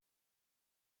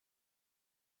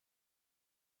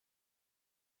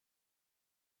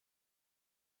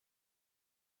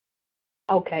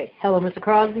Okay. Hello, Mr.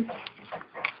 Crosby.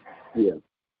 Yeah.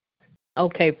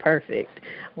 Okay, perfect.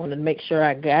 I wanted to make sure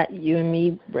I got you and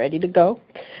me ready to go.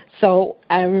 So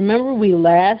I remember we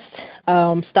last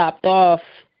stopped off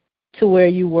to where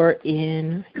you were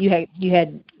in. You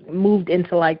had moved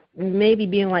into like maybe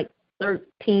being like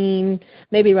 13,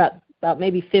 maybe about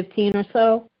maybe 15 or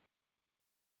so.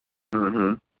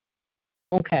 Mhm.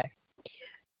 Okay.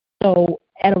 So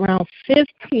at around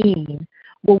 15,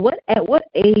 well, at what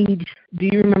age do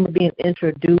you remember being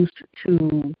introduced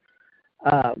to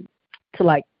um,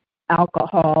 like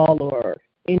alcohol or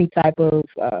any type of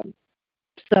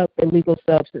illegal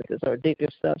substances or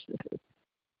addictive substances?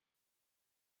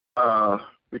 Uh,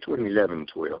 Between 11 and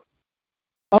 12.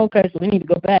 Okay, so we need to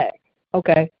go back.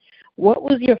 Okay, what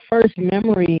was your first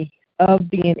memory of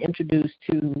being introduced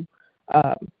to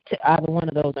either one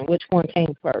of those, and which one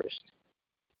came first?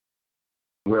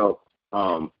 Well,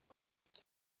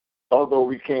 although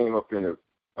we came up in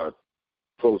a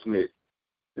close knit,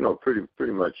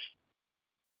 pretty much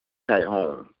at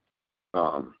home.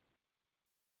 Um,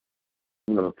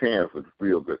 my parents were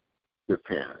real good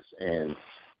parents, and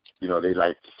they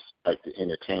like to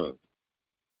entertain,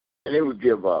 and they would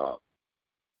give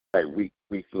like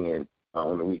weekend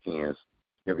on the weekends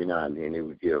every now and then they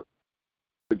would give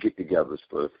get-togethers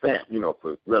for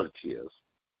for relatives,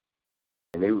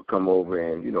 and they would come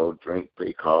over and drink,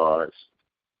 play cards,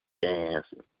 dance,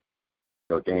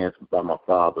 dance by my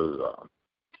father's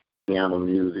piano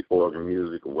music, organ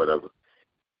music, or whatever.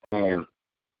 And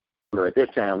at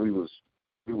that time we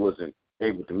wasn't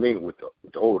able to mingle with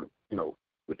the older,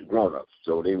 with the grown-ups,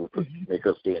 so they would make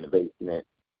us stay in the basement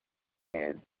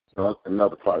and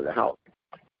another part of the house.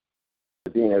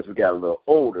 But then as we got a little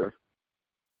older,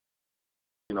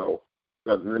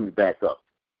 let me back up.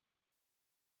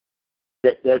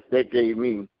 That gave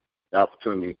me the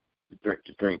opportunity to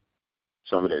drink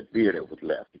some of that beer that was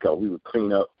left, because we would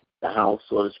clean up the house,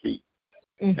 so to speak.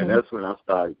 Mm-hmm. And that's when I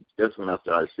started sipping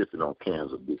on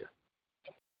cans of beer.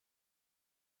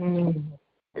 Mm.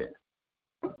 Yeah.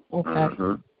 Okay.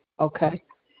 Mm-hmm. Okay.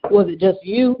 Was it just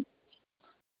you?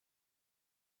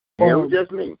 Yeah, it was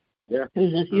just me. Yeah. It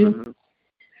was just you? Mm-hmm.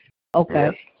 Okay.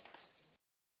 Yeah.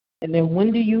 And then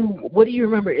what do you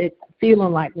remember it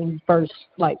feeling like when you first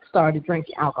started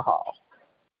drinking alcohol?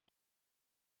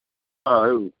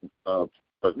 It was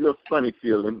a real funny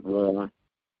feeling, warm,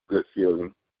 good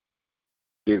feeling,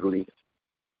 giggly.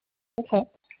 Okay.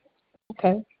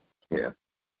 Okay. Yeah.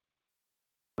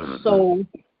 Mm-hmm. So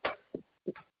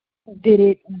was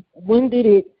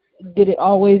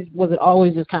it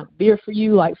always just kind of beer for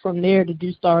you? Like from there, did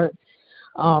you start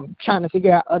trying to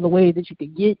figure out other ways that you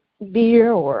could get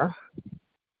beer or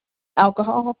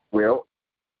alcohol? Well,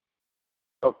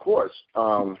 of course.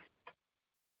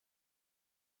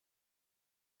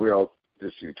 Well,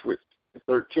 this is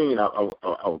 13. I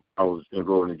was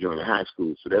enrolled in junior high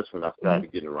school, so that's when I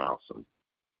started getting around some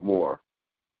more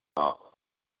uh,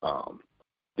 um,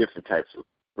 different types of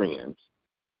friends.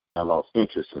 I lost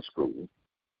interest in school,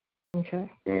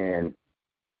 Okay. and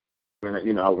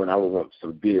when I would want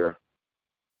some beer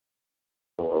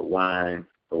or wine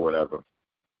or whatever,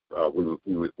 we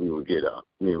would get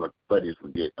me and my buddies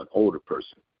would get an older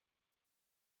person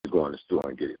to go in the store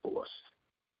and get it for us.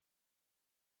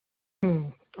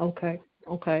 Okay.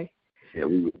 Okay. Yeah,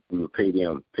 we would pay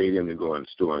them to go in the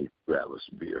store and grab us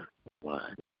beer,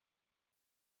 wine.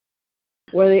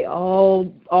 Were they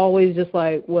all always just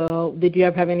like, well, did you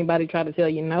ever have anybody try to tell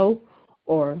you no?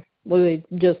 Or were they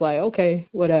just like, okay,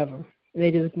 whatever?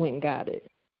 They just went and got it?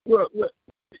 Well,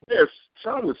 yes,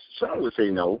 some would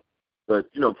say no, but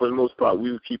for the most part,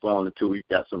 we would keep on until we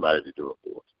got somebody to do it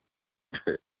for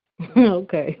us.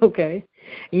 Okay, okay.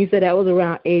 And you said that was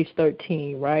around age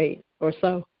 13, right, or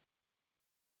so?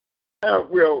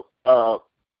 Well,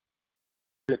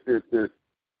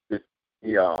 the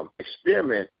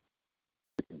experiment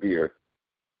with the beer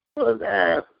was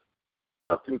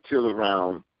up until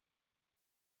around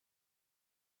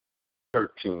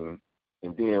 13,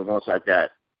 and then once I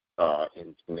got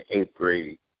in the 8th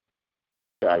grade,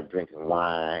 started drinking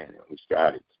wine, and we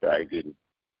started getting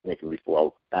drinking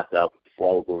before I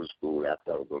would go to school.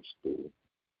 After I would go to school.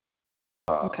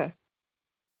 Okay.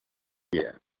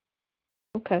 Yeah.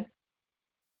 Okay.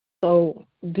 So,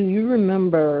 do you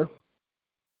remember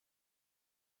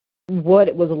what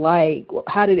it was like?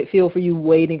 How did it feel for you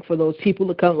waiting for those people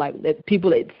to come? Like the people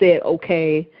that said,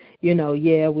 "Okay, yeah,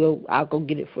 I'll go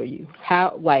get it for you."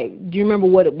 How? Do you remember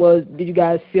what it was? Did you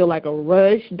guys feel like a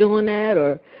rush doing that,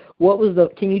 or what was the?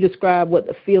 Can you describe what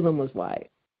the feeling was like?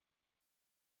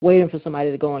 Waiting for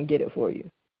somebody to go and get it for you.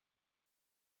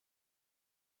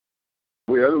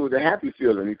 Well, it was a happy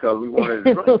feeling because we wanted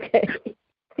to drink. Okay.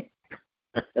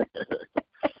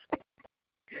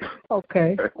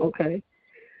 Okay.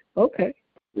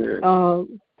 Yeah.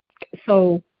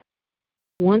 So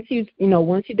once you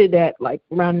did that, like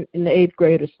around in the 8th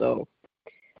grade or so,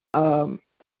 um,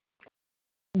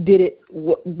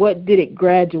 what did it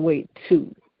graduate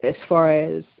to as far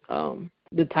as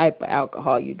the type of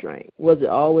alcohol you drank? Was it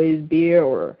always beer,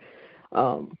 or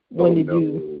when did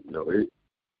you?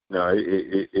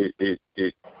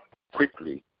 It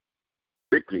quickly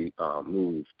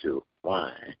moved to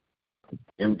wine.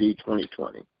 MD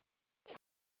 2020.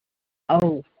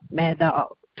 Oh, Mad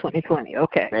Dog 2020.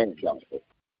 Okay, Man, y'all.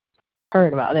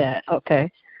 heard about that. Okay.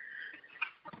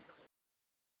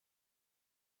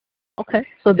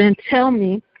 So then tell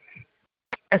me,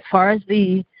 as far as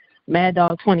the Mad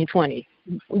Dog 2020,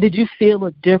 did you feel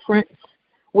a difference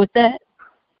with that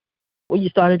when you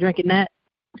started drinking that?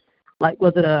 Like,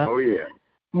 was it Oh yeah.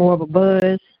 more of a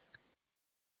buzz?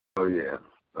 Oh yeah.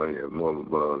 More of a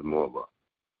buzz, more of a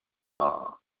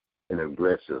an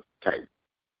aggressive type,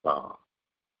 uh,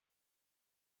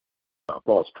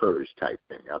 false courage type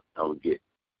thing. I would get,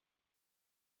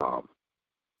 um,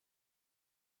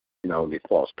 I would get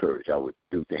false courage. I would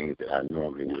do things that I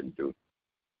normally wouldn't do.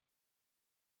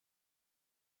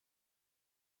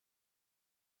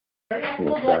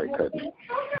 Sorry, cutting.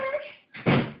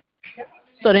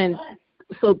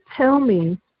 So tell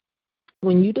me,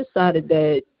 when you decided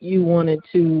that you wanted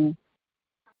to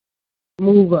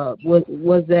move up,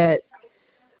 was that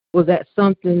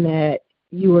something that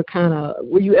you were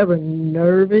you ever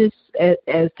nervous as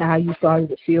to how you started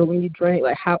to feel when you drank?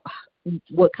 Like,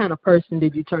 what kind of person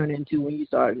did you turn into when you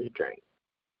started to drink?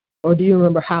 Or do you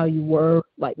remember how you were,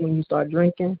 like, when you started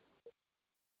drinking?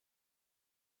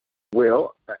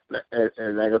 Well,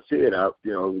 and like I said, it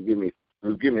would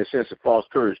give me a sense of false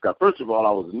courage. Because first of all,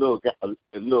 I was a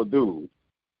little dude,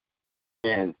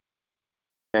 and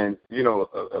a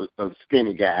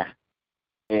skinny guy,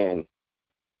 and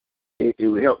it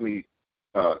would help me,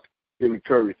 give me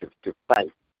courage to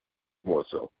fight more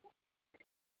so.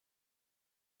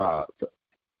 So,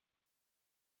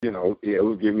 it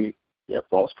would give me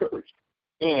false courage,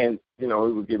 and it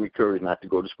would give me courage not to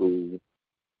go to school,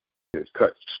 just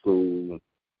cut school,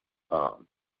 um,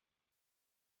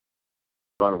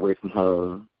 run away from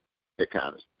home, that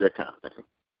kind of thing.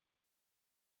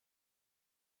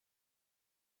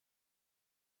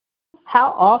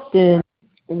 How often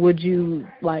would you,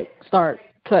 like, start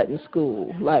cutting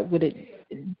school? Like,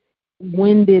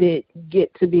 when did it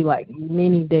get to be like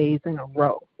many days in a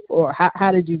row? Or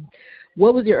how did you,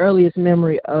 what was your earliest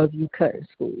memory of you cutting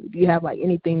school? Do you have, like,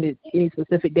 any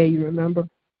specific day you remember?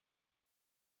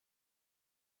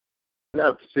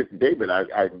 Not a specific day, but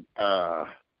I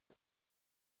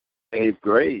 8th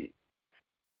grade.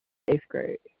 8th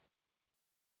grade.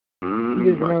 You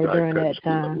just I remember started during cutting that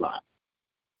school a time. lot.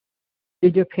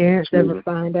 Did your parents Excuse ever me?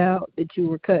 find out that you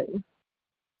were cutting?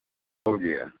 Oh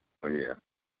yeah, oh yeah,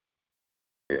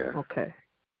 yeah. Okay.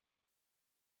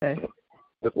 Okay.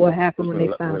 That's What happened when they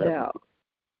when found out?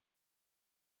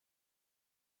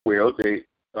 well, they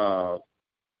uh,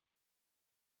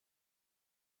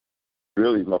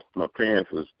 really my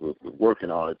parents was working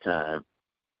all the time,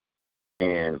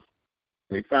 and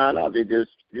they found out. They just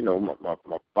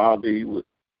my father, he would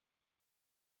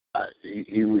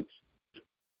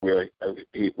well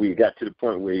we got to the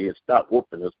point where he had stopped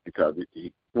whooping us because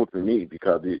he whooping me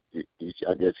because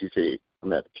I guess he said I'm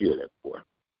gonna have to kill that boy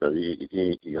because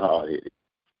he hard headed.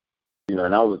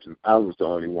 And I was the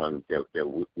only one that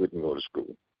wouldn't go to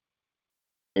school.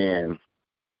 And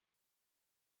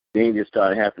then it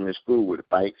started happening in school with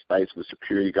fights with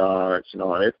security guards and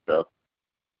all that stuff.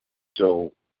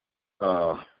 So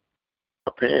my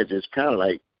parents just kind of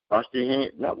like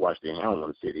not washed their hands. I don't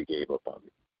want to say they gave up on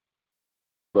me,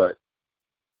 but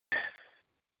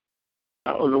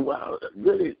I don't know why.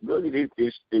 Really,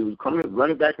 they was coming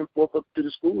running back and forth up to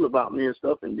the school about me and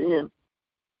stuff. And then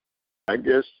I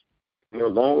guess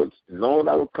long as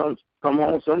I would come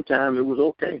home sometime, it was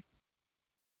okay.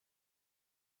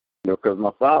 Because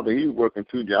my father, he was working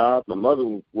 2 jobs. My mother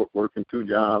was working 2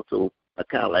 jobs, so I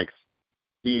kind of like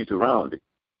eased around it.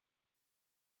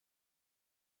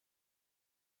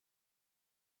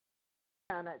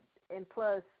 And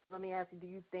plus, let me ask you, do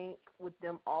you think with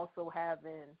them also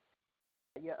having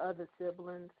your other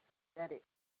siblings that it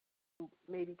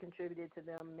maybe contributed to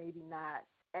them, maybe not?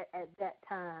 At that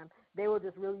time, they were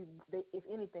just really, if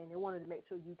anything, they wanted to make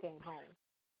sure you came home.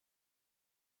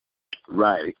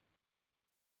 Right,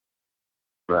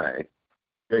 right.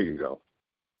 There you go.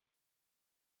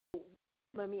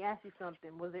 Let me ask you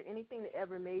something. Was there anything that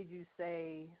ever made you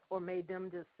say, or made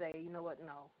them just say, you know what,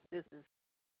 no, this is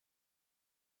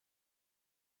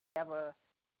ever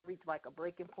reach like a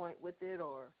breaking point with it,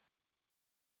 or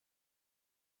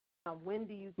when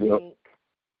do you think?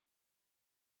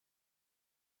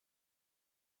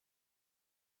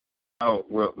 Oh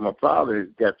well, my father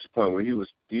got to the point where he was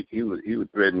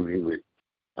threatening me with,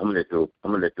 I'm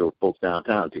gonna let those folks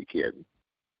downtown take care of you.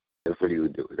 That's what he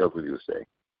would do. That's what he would say.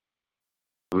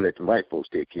 I'm gonna let the white folks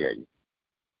take care of you.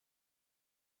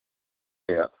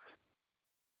 Yeah.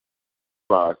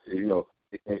 But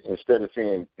instead of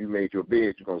saying you made your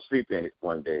bed, you're gonna sleep in it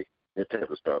one day, that type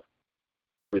of stuff.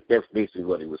 But that's basically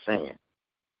what he was saying.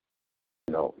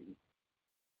 He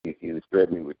was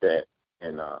threatening me with that,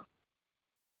 and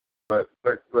but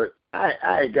I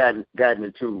had gotten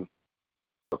into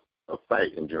a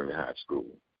fight in junior high school,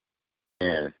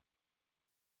 and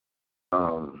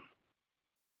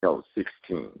I was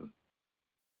 16,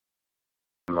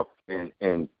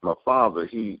 and my father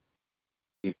he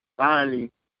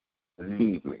finally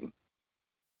believed me,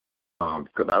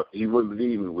 because he wouldn't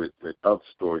believe me with the other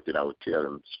stories that I would tell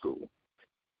him at school.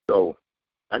 So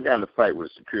I got in a fight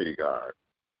with a security guard.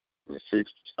 I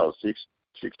was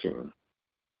 16,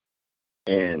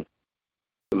 and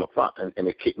my father, and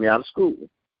they kicked me out of school.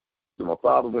 So my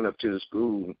father went up to the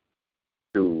school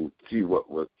to see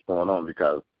what was going on,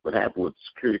 because what happened with the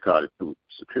security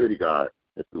guard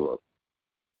that threw up,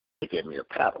 they gave me a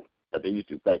paddle. But they used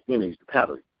to, back then, they used to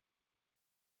paddle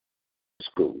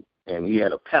school, and he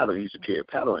had a paddle. He used to carry a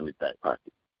paddle in his back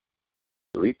pocket.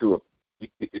 So he threw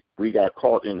we got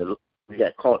caught in the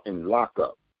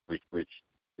lockup, which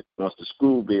once the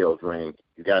school bells ring,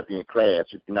 you got to be in class.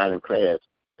 If you're not in class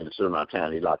in a certain amount of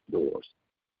time, they lock the doors.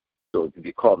 So if you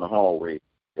get caught in the hallway,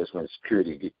 that's when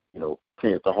security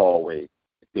cleans the hallway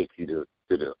to take you to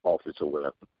the office or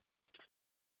whatever.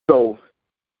 So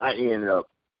I ended up,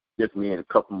 just me and a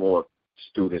couple more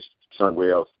students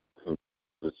somewhere else, and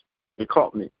they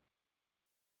caught me.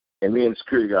 And me and the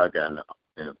security guard got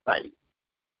in a fight.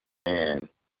 And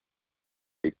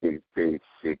they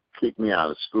kicked me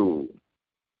out of school.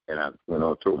 And I went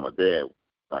on and told my dad,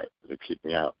 like, they kicked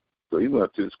me out. So he went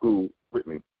up to the school with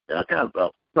me. And I kind of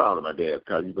felt proud of my dad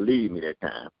because he believed me that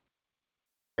time.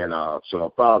 And so my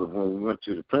father, when we went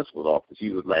to the principal's office, he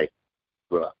was like,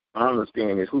 well, I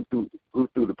understand is who threw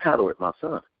the paddle at my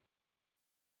son?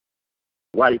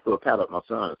 Why you throw a paddle at my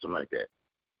son or something like that?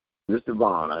 Mr.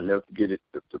 Vaughn, I never forget it,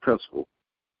 the principal,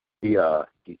 he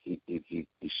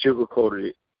sugar-coated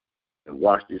it and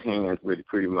washed his hands with it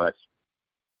pretty much,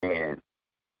 and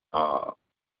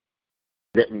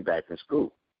let me back in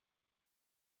school.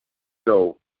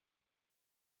 So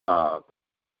a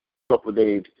couple of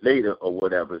days later or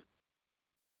whatever,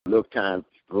 a little time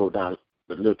down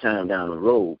the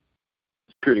road,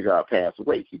 the security guard passed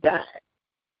away. He died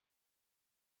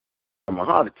from a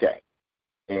heart attack.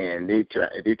 And they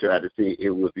tried to say it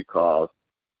was because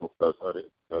of the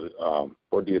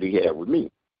ordeal he had with me.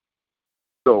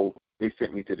 So they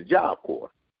sent me to the Job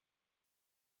Corps.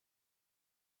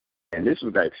 And this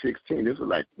was like 16. This was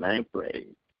like 9th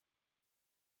grade.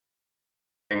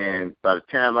 And by the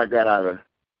time I got out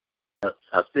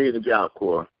I stayed in the Job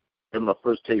Corps. It was my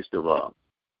first taste of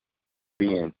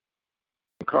being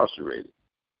incarcerated.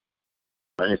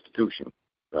 An institution,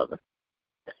 rather.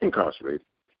 Incarcerated.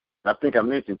 I think I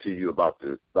mentioned to you about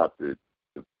the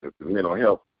mental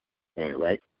health thing,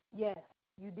 right? Yes,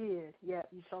 you did. Yeah,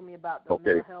 you told me about the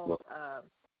mental health. Well,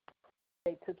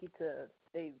 they took you to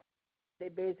they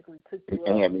basically took you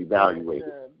and had me evaluated.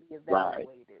 To be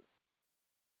evaluated.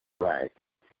 Right.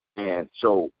 And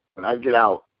so when I get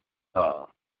out,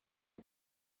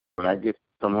 when I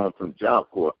come home from the Job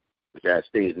Corps, which I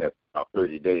stayed in there about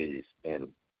 30 days, and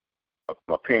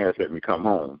my parents let me come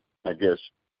home. I guess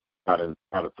out of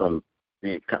some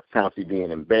constantly being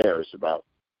embarrassed about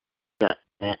not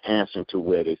answering to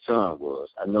where their son was.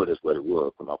 I know that's what it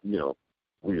was.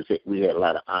 We had a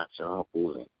lot of aunts and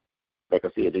uncles, and like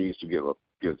I said, they used to get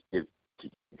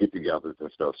togethers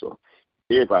and stuff. So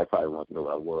everybody probably wants to know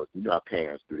what I was. Our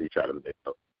parents do. They try to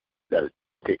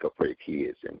take up for their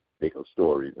kids and make up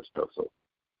stories and stuff. So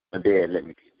my dad let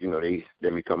me, they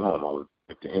let me come home. I was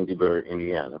to Indyburg,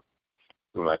 Indiana.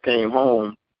 When I came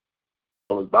home,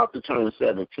 I was about to turn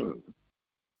 17.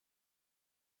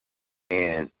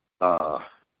 And I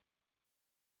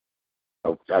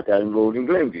got enrolled in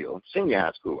Glenville Senior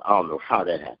High School. I don't know how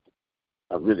that happened.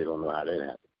 I really don't know how that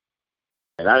happened.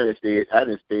 And I didn't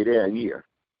stay there a year.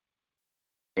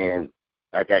 And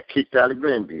I got kicked out of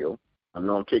Glenville. I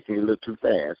know I'm taking it a little too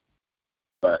fast,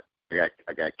 but I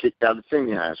got kicked out of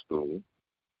Senior High School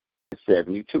in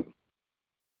 72.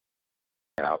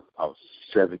 And I was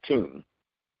 17.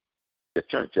 Just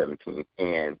turned 17,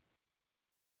 and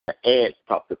an ad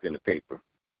popped up in the paper.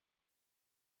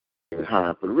 and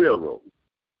hiring for the railroad.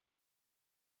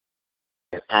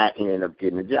 And I ended up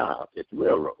getting a job at the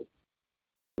railroad.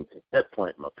 And at that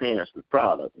point, my parents were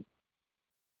proud of me,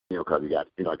 because I got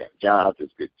jobs,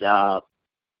 it's a good job.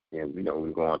 And, we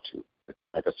were going to,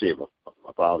 like I said,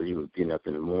 my father, he was getting up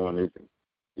in the mornings and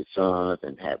his sons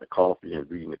and having coffee and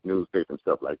reading the newspaper and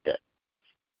stuff like that.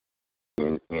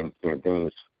 And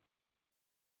things,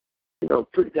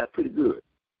 got pretty good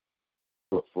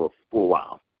for a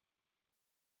while.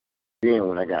 Then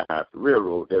when I got out of the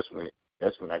railroad, that's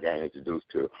when I got introduced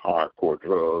to hardcore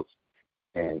drugs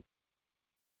and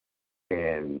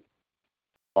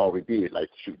all we did like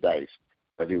to shoot dice,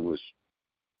 but it was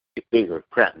bigger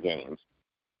crap games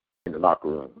in the locker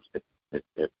rooms at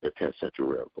Penn Central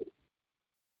Railroad.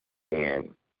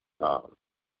 And I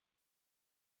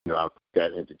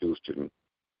got introduced to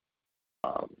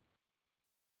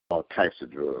all types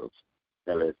of drugs,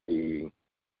 LSD,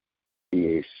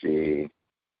 THC,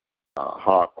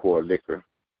 hardcore liquor,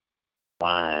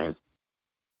 wine,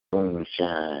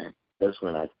 moonshine. That's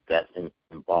when I got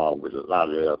involved with a lot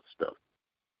of the other stuff,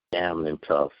 gambling,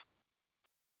 tough,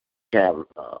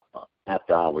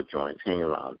 after-hour joints, hanging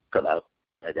around, because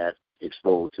I got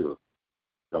exposed to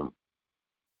some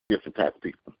different type of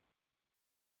people.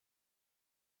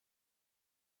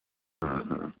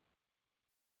 Mm-hmm.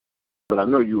 But I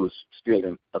know you was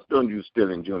still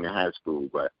in junior high school,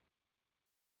 but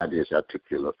I took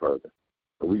you a little further.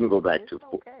 But we can go back to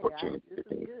 14.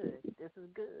 This is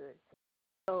good.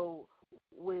 So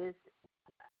with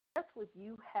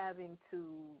you having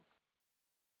to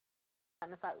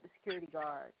fight with the security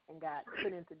guard and got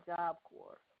put into Job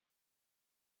Corps,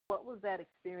 what was that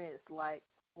experience like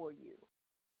for you?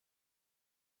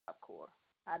 Job Corps.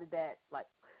 How did that,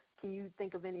 can you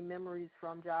think of any memories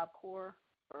from Job Corps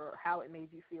or how it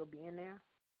made you feel being there?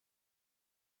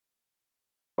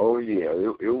 Oh yeah,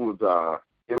 it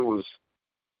was.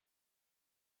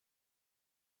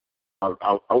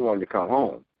 I wanted to come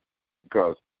home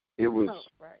because it was. Oh,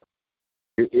 right.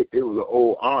 It was an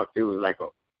old army. It was like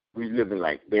we lived in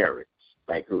like barracks,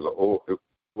 like it was an old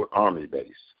army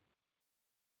base,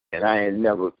 and I had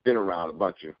never been around a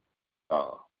bunch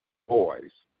of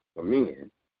boys or men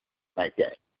like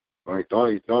that. The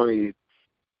only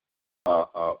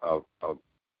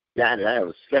guy that I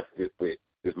ever slept with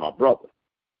is my brother.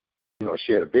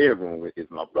 Shared a bedroom with is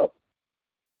my brother,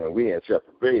 and we had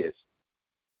separate beds.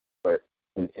 But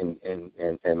and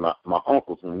my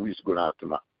uncles, when we used to go down to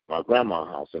my grandma's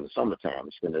house in the summertime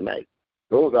and spend the night,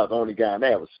 those are the only guys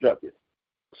I ever slept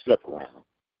around.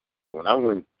 When I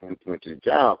went to the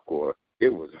Job Corps, it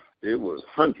was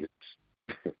hundreds,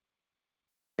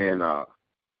 and I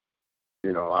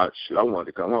wanted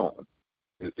to come home.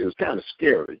 It was kind of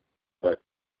scary, but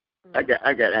I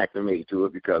got acclimated to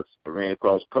it because I ran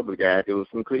across a couple of guys that was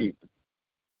from Cleveland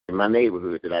in my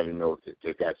neighborhood that I didn't know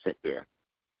that got sent there.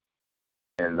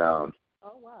 And oh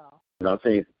wow! I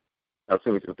think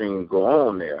some things go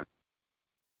on there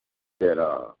that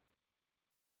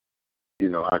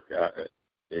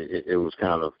it was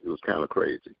kind of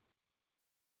crazy.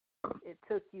 It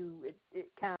took you. It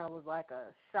kind of was like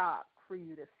a shock for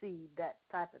you to see that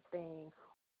type of thing.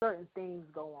 Certain things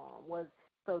go on.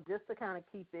 So just to kind of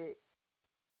keep it,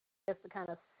 just to kind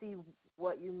of see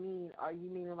what you mean. Are you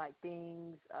meaning like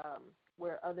things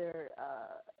where other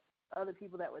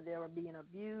people that were there were being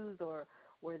abused, or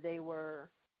where they were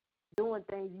doing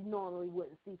things you normally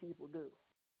wouldn't see people do?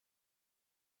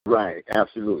 Right,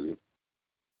 absolutely.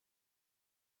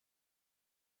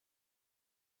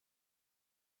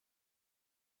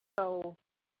 So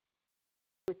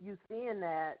with you seeing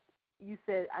that,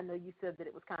 I know you said that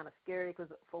it was kind of scary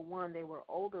because, for one, they were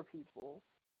older people.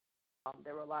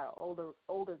 There were a lot of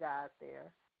older guys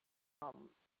there.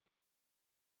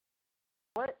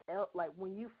 What else? Like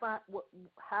when you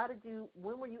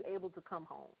when were you able to come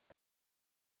home?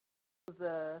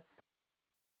 Was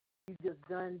you just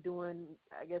done doing?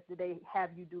 I guess did they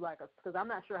have you do because I'm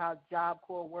not sure how Job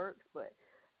Corps works, but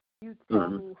you tell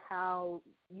me how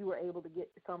you were able to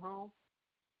come home.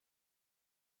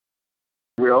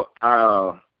 Well,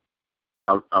 I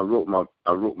wrote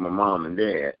my mom and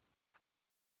dad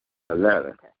a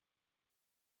letter.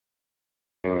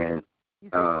 Okay. And you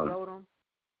wrote them?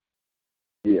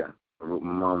 Yeah, I wrote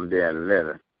my mom and dad a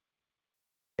letter,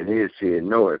 and they said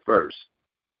no at first,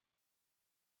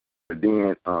 but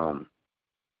then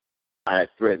I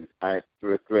threatened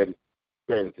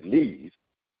to leave.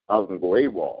 I was gonna go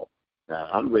AWOL. Now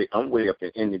I'm way up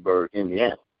in Indyburg,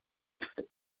 Indiana.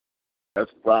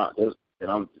 That's wild. And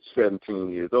I'm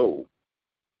 17 years old,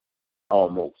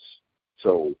 almost.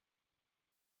 So,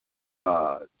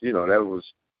 that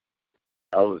was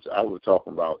was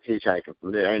talking about hitchhiking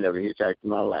from there. I ain't never hitchhiked in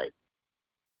my life.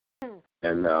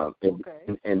 And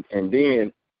Okay. and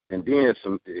then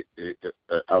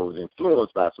I was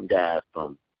influenced by some guys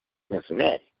from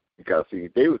Cincinnati because see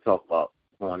they would talk about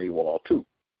going AWOL too.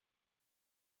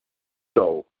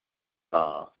 So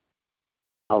I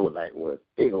was like, well,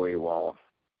 they go AWOL,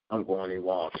 I'm going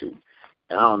AWOL too,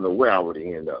 and I don't know where I would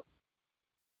end up.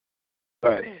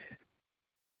 But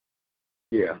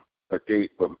yeah, but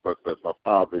my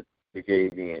father they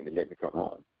gave in and let me come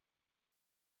home.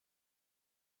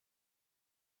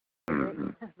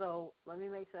 Mm-hmm. So let me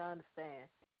make sure I understand.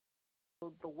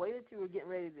 So the way that you were getting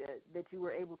ready that you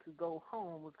were able to go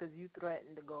home was because you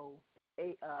threatened to go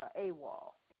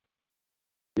AWOL.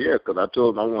 Yeah, because I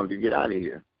told him I wanted to get out of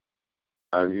here.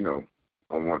 I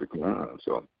wanted to go home.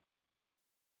 So,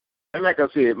 and like I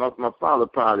said, my father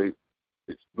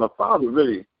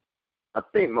really. I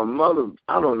think my mother.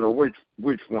 I don't know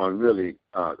which one really.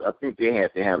 I think they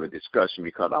had to have a discussion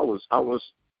because I was.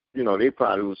 They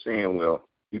probably was saying, well,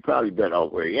 you probably better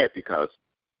off where you at because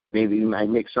maybe you might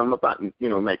make something about,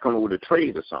 might come up with a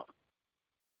trade or something.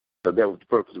 So that was the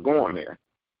purpose of going there.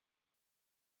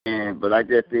 But I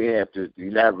guess they have to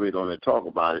elaborate on it, talk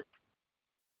about it.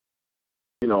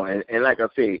 And like I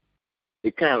say,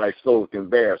 it kind of like slows the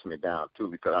embarrassment down too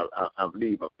because I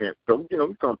believe my parents. So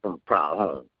we come from a proud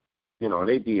home.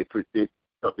 They did pretty.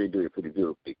 They did pretty good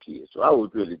with their kids. So I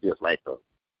was really just like a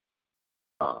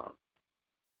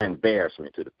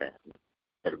embarrassment to the family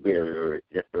at a very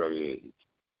early age.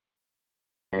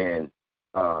 And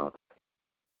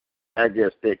I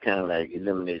guess that kind of like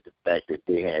eliminated the fact that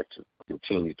they had to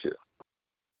continue to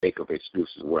make up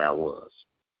excuses where I was.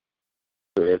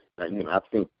 So that's, I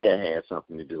think that had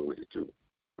something to do with it too,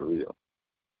 for real.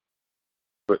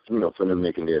 But for them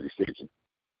making their decision.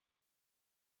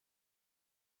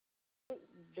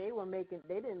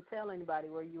 They didn't tell anybody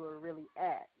where you were really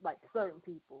at, like certain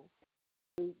people.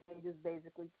 They just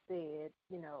basically said,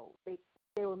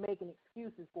 they were making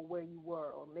excuses for where you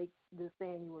were or just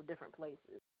saying you were different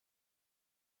places.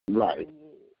 Right.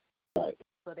 Right.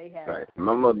 So they had right.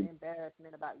 My mother,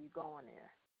 embarrassment about you going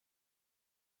there.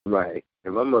 Right.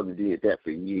 And my mother did that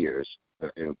for years,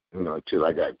 and until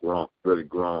I got really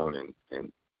grown,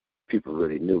 and people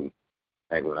really knew.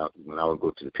 Like when I would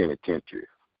go to the penitentiary,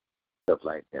 stuff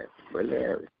like that. But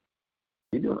Larry,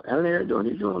 you doing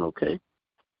okay?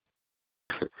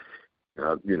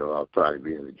 I'll probably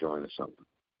be in the joint or something.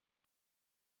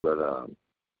 But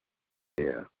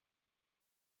yeah.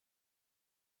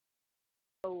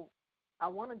 So I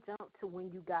want to jump to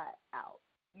when you got out.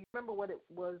 You remember what it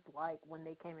was like when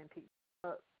they came and picked you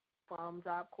up from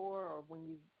Job Corps, or when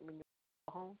you were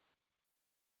home?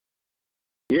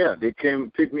 Yeah, they came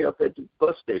and picked me up at the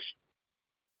bus station,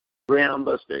 Greyhound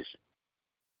bus station,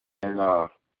 and all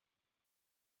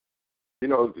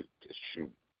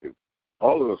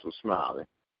of us were smiling.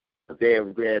 My dad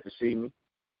was glad to see me.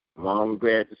 Mom was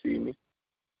glad to see me.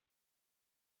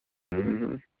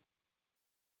 Mm-hmm.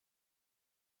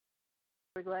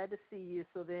 We're glad to see you.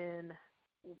 So then,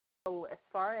 as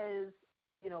far as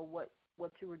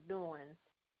what you were doing,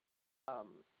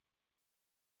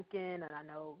 and I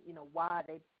know why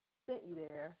they sent you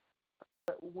there.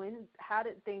 But how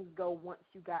did things go once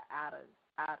you got out of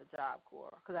Job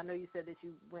Corps? Because I know you said that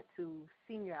you went to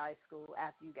senior high school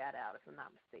after you got out, if I'm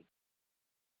not mistaken.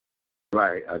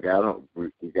 Right. I got home.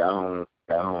 We got home,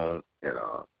 and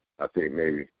I think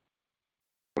maybe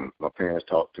my parents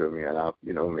talked to me, and I,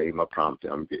 made my promise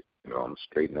that I'm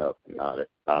straighten up and all that,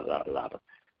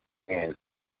 and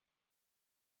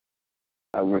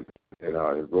I went and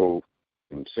enrolled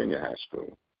in senior high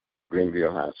school,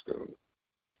 Greenville High School,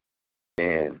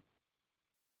 and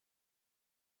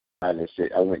I just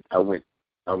said I went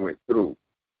through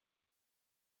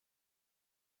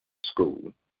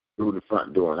school, through the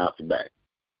front door and out the back,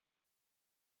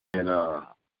 and oh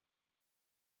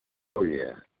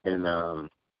yeah, and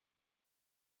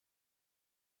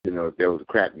if there was a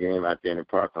crap game out there in the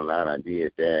parking lot, I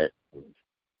did that.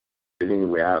 But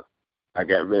anyway, I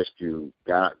got rescued.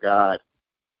 God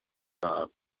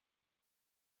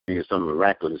did something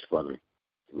miraculous for me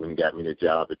when he got me the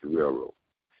job at the railroad.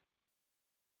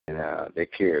 And they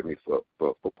carried me for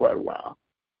quite a while,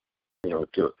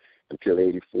 until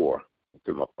 84,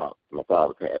 until my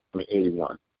father passed.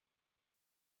 81.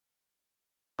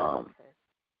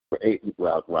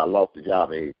 Well, I lost the job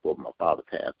at 84, my father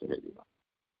passed in 81.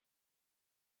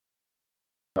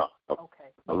 No,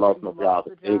 okay. I lost my job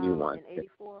at 81. In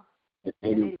 84?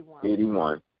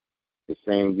 81. The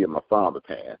same year my father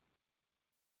passed.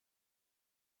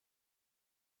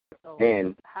 So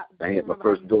and I had my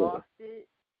first daughter.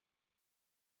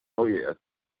 Oh, yeah.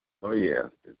 Oh yeah,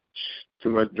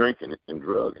 too much drinking and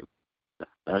drugging,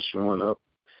 not showing up,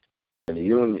 and the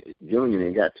union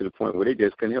ain't got to the point where they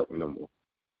just couldn't help me no more.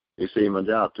 They saved my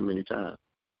job too many times.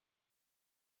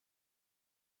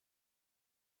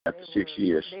 After 6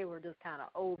 years. They were just kind of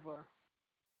over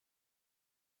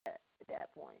at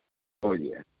that point. Oh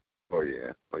yeah, oh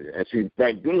yeah, oh yeah. And see,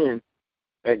 back then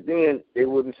they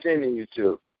wasn't sending you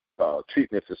to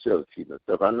treatment facilities and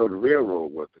stuff. I know the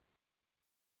railroad was.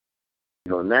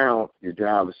 Now your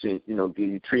job is to, give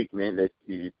you treatment, let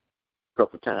you a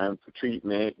couple times for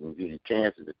treatment and give you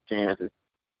chances. Back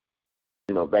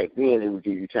then they would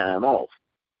give you time off.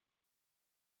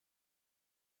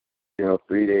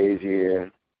 3 days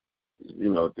here,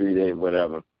 3 days,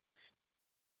 whatever.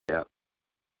 Yeah.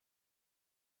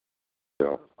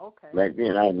 So okay. Back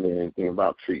then I didn't know anything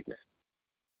about treatment.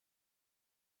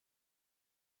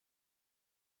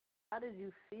 How did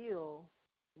you feel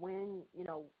when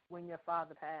your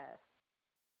father passed?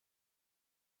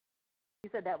 You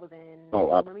said that was in.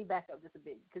 Let me back up just a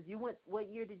bit, because you went. What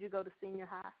year did you go to senior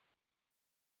high?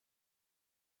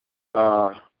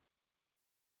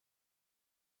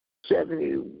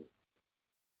 70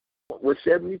 was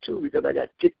 72 because I got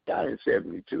kicked out in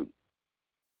 72.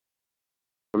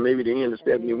 Or maybe the end of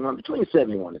 71, between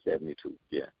 71 and 72.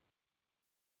 Yeah.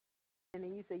 And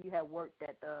then you said you had worked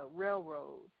at the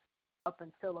railroad up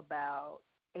until about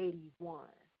 81.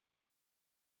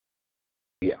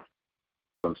 Yeah.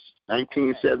 From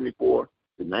 1974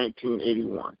 to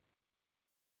 1981.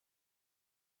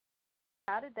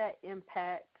 How did that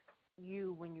impact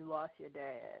you when you lost your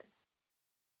dad?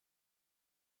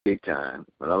 Big time.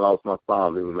 When I lost my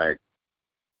father, it was like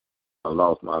I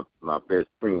lost my best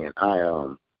friend.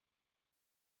 As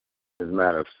a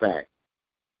matter of fact,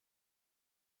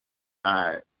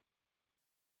 I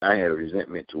had a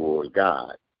resentment towards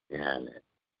God behind that.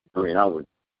 I mean, I was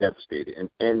devastated.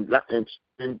 And back then,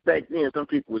 some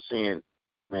people were saying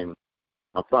when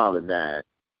my father died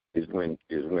is when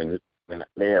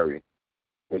Larry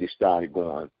really started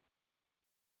going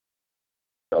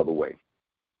the other way.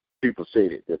 People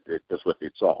say that's what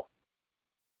they saw.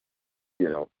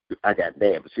 I got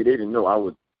bad, but see, they didn't know I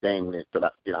was dangling it, but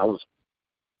I was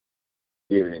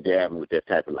giving and dabbing with that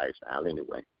type of lifestyle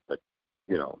anyway. But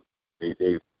they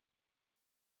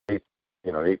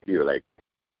feel like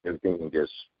everything can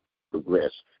just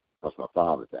progress once my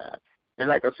father died. And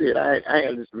like I said, I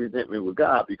had this resentment with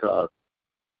God because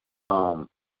I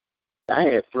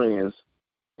had friends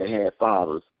that had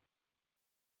fathers.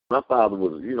 My father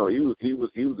was, he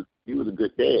was a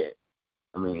good dad.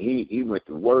 I mean, he went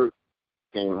to work,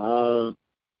 came home,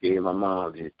 gave my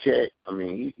mom his check. I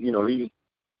mean, he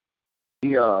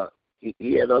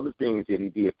had other things that he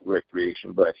did for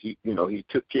recreation, but he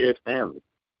took care of his family,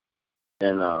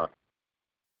 and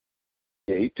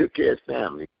he took care of his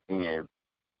family. And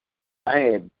I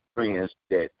had friends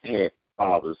that had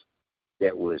fathers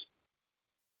that was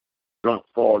drunk,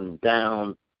 falling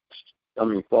down,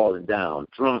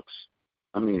 drunks.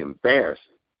 I mean,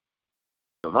 embarrassing.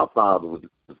 So my father was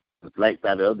liked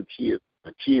by the other kids,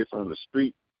 the kids on the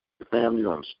street, the family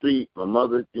on the street. My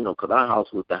mother, because our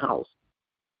house was the house.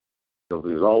 So it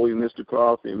was always Mr.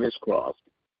 Crosby and Miss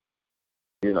Crosby,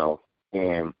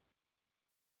 and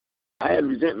I had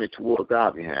resentment toward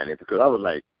God behind it because I was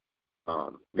like,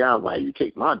 God, why you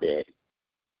take my daddy?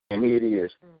 And here it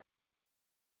is,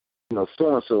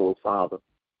 so-and-so father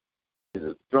is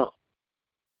a drunk.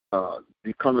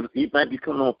 He might be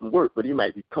coming home from work, but he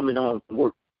might be coming home from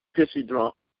work pissy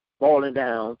drunk, falling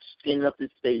down, skinning up his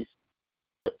face,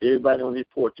 everybody on his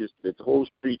porches, the whole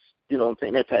streets,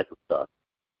 that type of stuff.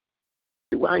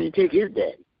 Why don't you take his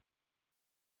daddy?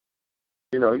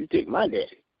 You take my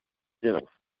daddy,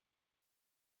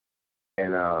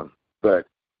 And but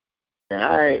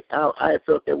I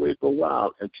felt that way for a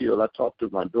while until I talked to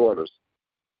my daughter's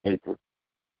April.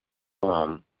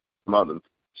 Mother,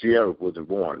 Sierra wasn't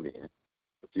born then.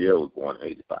 Sierra was born in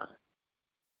 85.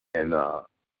 And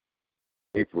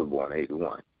April was born in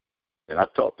 81. And I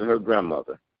talked to her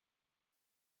grandmother,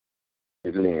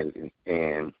 Miss Lindsay,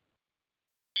 and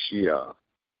she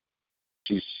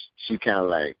kind of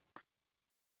like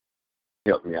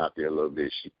helped me out there a little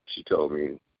bit. She told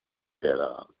me that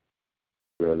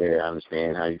well, Larry, I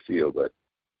understand how you feel, but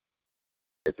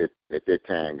at that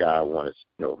time, God wanted,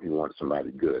 He wanted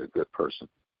somebody good, a good person.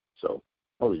 So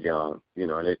I was young,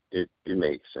 and it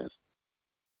made sense,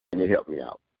 and it helped me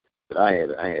out. But I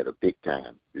had a big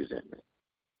time resentment.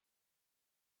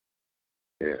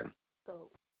 Yeah. So,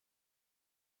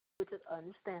 which is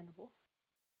understandable.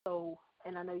 So,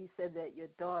 and I know you said that your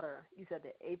daughter, you said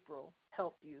that April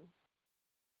helped you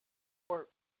work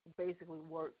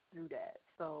through that.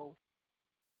 So,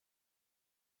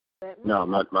 That No,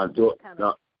 makes my daughter, kind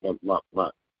of. no, my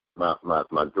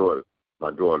daughter,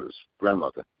 my daughter's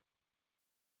grandmother.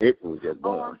 April was just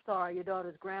Oh, born. I'm sorry, your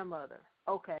daughter's grandmother.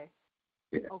 Okay.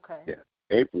 Yeah, Okay. yeah.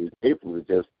 April was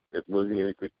just it was a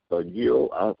year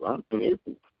old. I don't think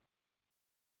April.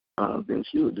 I don't think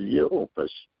she was a year old, but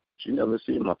she never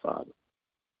seen my father.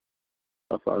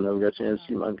 My father never got a chance to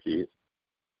see my kids.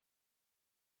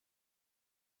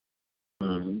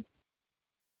 Mm-hmm.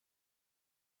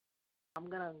 I'm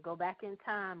gonna go back in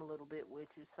time a little bit with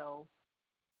you. So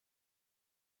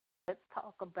let's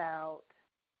talk about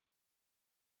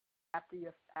after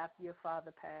your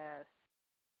father passed.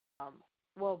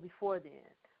 Well, before then,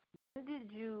 when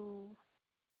did you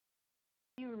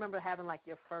remember having like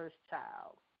your first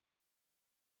child?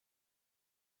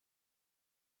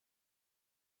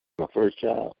 My first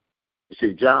child. You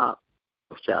say job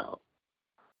or child?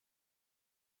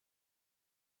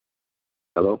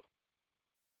 Hello?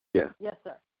 Yeah. Yes,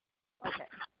 sir. Okay.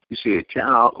 You say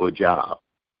child or job?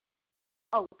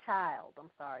 Oh, child. I'm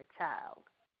sorry, child.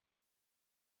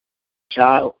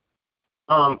 Child?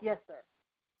 Yes, sir.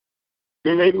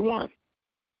 In 81.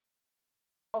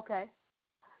 Okay.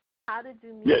 How did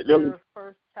you Yeah, meet your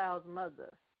first child's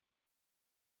mother?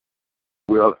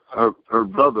 well, her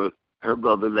brother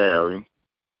Larry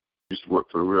used to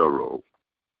work for the railroad,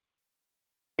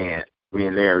 and me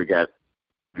and Larry got,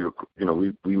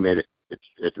 we met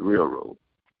at the railroad,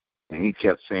 and he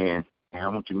kept saying, hey, I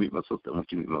want you to meet my sister. I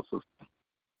want you to meet my sister.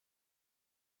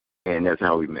 And that's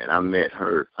how we met. I met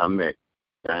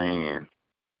Diane,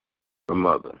 her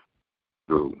mother,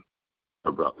 through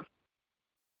her brother.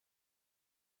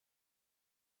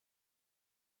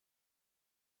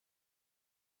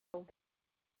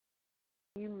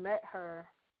 You met her.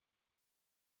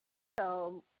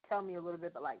 Tell me a little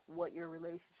bit about like what your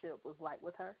relationship was like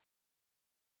with her.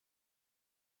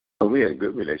 So we had a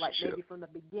good Like relationship. maybe from the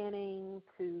beginning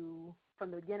to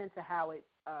how it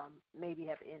maybe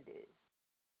have ended.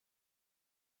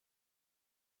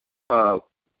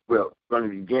 Well, from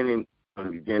the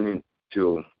beginning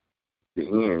till the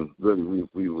end, really,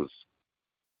 we was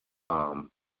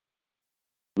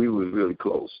really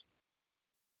close,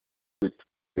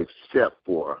 except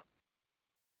for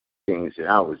things that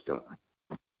I was doing,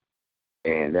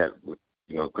 and that,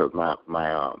 because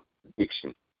my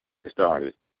addiction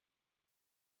started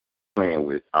playing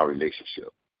with our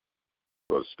relationship,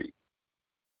 so to speak.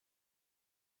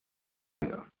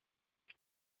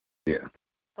 Yeah.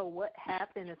 So what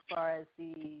happened as far as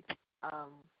the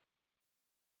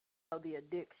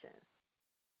addiction?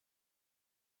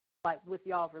 Like with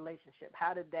y'all's relationship,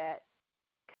 how did that?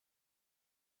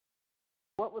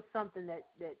 What was something that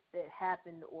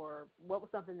happened, or what was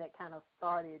something that kind of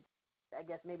started? I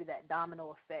guess maybe that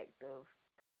domino effect of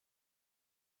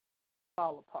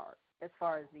fall apart as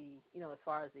far as the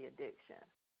addiction.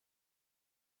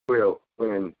 Well,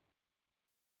 when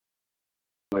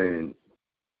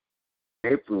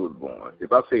April was born,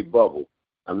 if I say Bubble,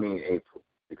 I mean April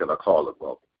because I call her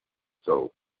Bubble.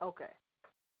 So Okay.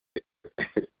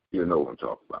 you know what I'm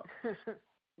talking about.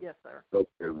 Yes, sir. So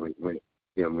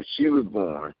when she was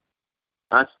born,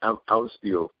 I was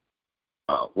still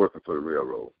working for the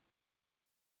railroad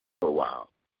for a while,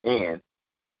 and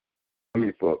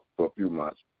for a few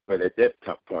months. But at that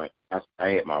point, I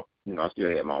had I still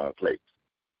had my own place.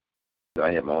 So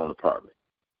I had my own apartment.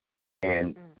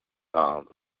 And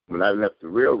when I left the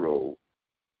railroad,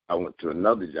 I went to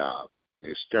another job,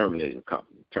 an exterminating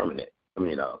company,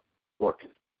 working.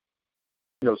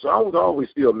 So I was always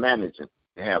still managing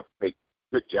to have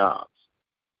good jobs.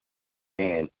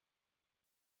 And,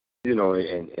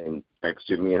 and like I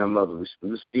said, me and her mother, we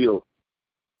were still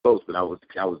close, but I was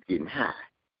getting high.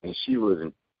 And she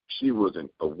wasn't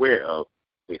aware of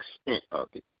the extent of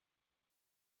it.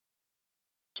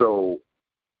 So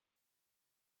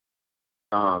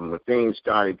when things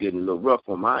started getting a little rough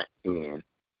on my end,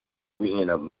 I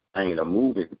ended up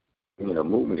moving. We ended up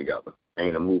moving together. I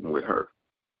ended up moving with her,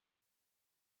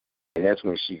 and that's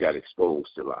when she got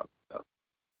exposed to a lot of stuff.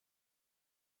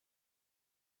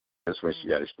 That's when she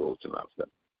got exposed to a lot of stuff.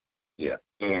 Yeah,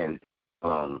 and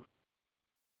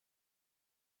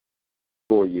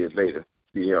 4 years later,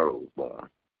 Sierra was born.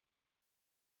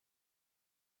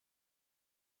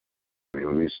 I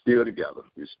mean, we were still together.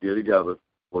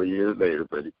 4 years later,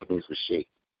 but things were shaky,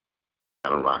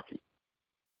 kind of rocky.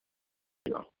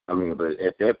 But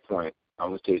at that point, I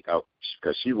was take out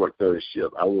because she worked third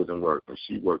shift. I wasn't working.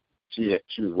 She worked. She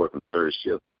was working third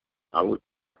shift. I would,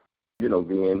 be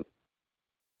in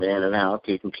man and out,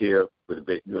 taking care of the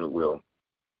baby,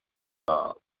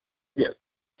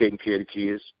 taking care of the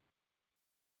kids,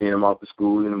 getting them off to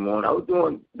school in the morning. I was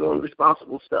doing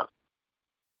responsible stuff.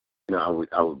 I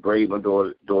would braid my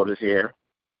daughter's hair.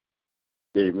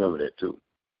 They remember that too,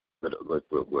 but what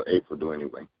April do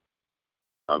anyway.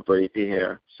 I braid their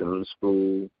hair, send them to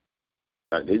school.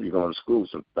 They'd be going to school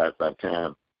by the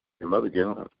time their mother get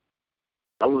home.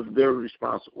 I was very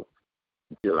responsible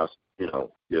until I,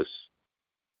 just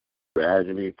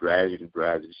gradually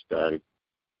started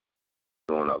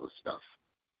doing other stuff.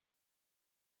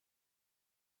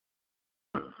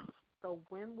 So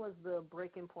when was the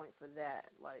breaking point for that?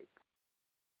 Like,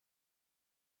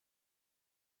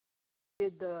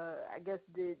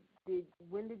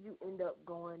 when did you end up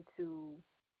going to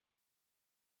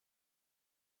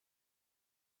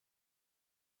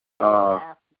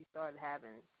after you started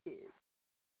having kids?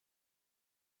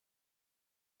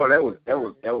 Well, that was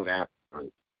after. That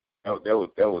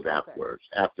was afterwards.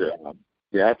 After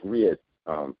we had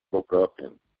broke up,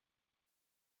 and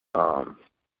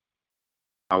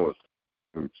I was,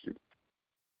 let me see,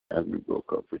 as we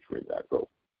broke up, which way did I go?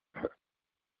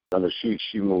 I know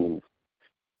she moved,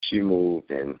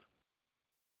 and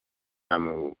I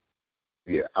moved.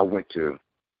 Yeah, I went to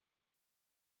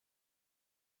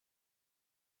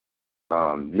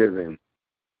living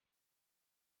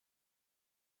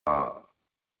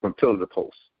from pillar to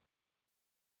post,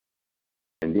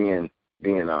 and then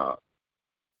I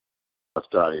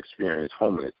started experiencing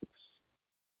homelessness.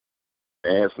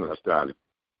 That's when I started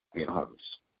being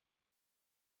homeless.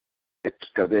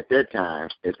 Because at that time,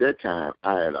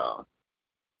 I had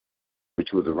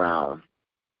which was around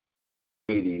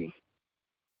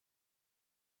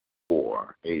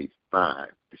 84, 85,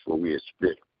 before we had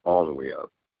split all the way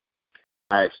up.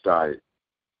 I had started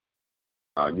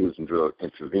using drugs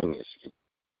intravenously.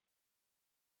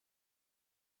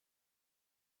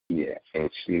 Yeah,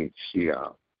 and she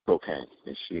cocaine,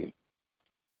 and she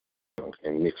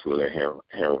and mixed with her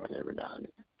heroin every now and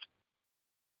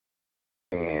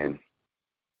then. And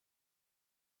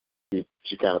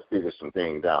she kind of figured some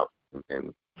things out,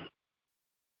 and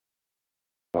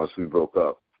once we broke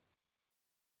up,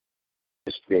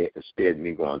 instead of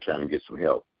me going trying to get some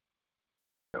help,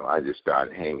 I just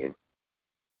started hanging,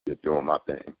 just doing my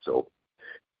thing. So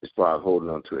as far as holding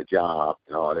on to a job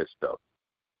and all that stuff,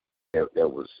 that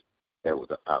was a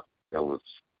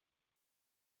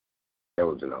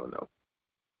no.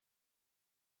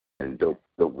 And dope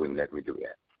wouldn't let me do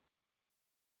that.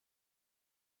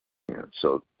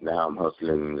 So now I'm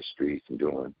hustling in the streets and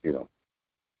doing,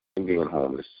 and being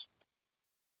homeless,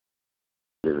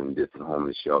 living in different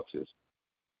homeless shelters,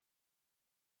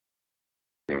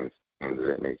 things of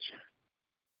that nature.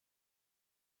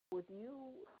 With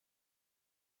you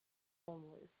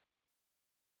homeless,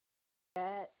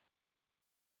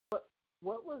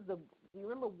 what was do you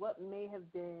remember what may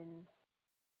have been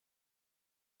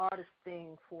the hardest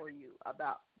thing for you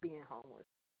about being homeless?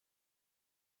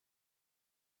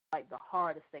 Like the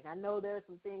hardest thing. I know there are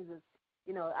some things that,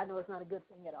 I know it's not a good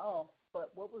thing at all, but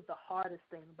what was the hardest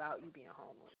thing about you being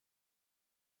homeless?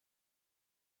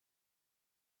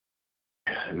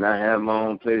 Not having my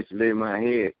own place to lay my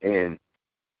head, and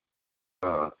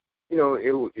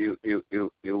it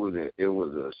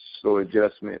was a slow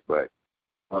adjustment, but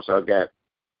once I got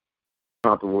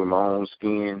comfortable with my own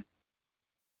skin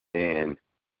and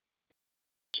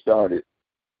started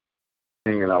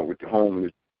hanging out with the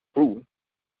homeless crew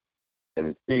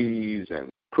and thieves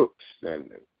and crooks and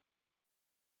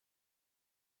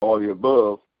all the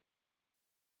above,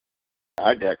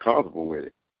 I got comfortable with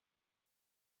it.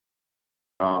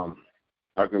 I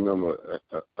can remember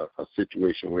a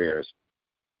situation where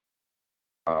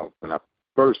when I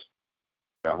first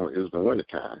got home, it was the winter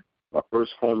time, my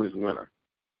first homeless winter.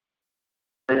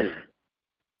 In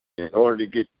order to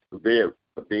get a bed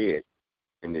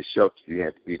in the shelter, you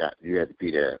had to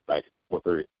be there at like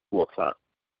 4 o'clock,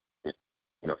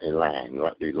 in line,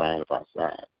 they line up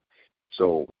outside.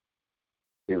 So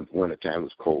it was winter time, it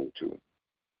was cold too.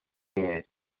 And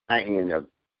I ended up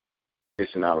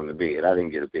missing out on the bed. I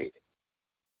didn't get a bed.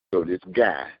 So this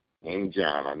guy named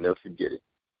John, I'll never forget it.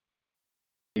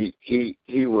 He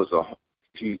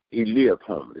lived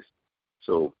homeless,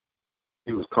 so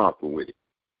he was comfortable with it.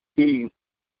 He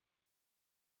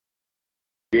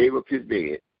gave up his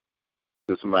bed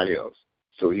to somebody else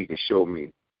so he can show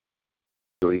me,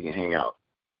 so he can hang out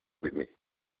with me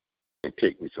and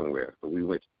take me somewhere. So we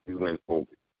went, where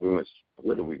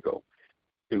did we go?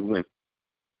 We went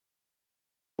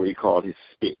where he called his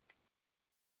stick,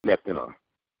 left in a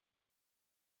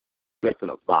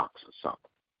box or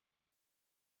something.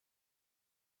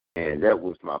 And that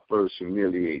was my first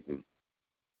humiliating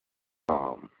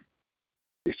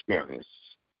experience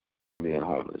being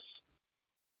homeless.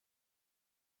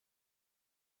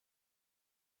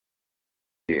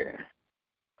 Yeah.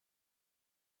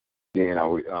 Then I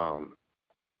would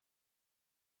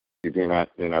then I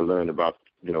learned about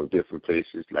different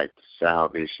places like the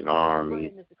Salvation Go Army.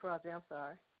 ahead, Mr. Crosby. I'm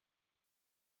sorry.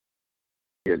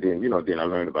 Yeah, then I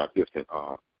learned about different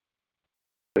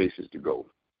places to go,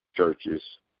 churches.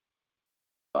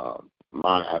 I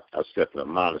stepped in a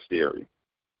monastery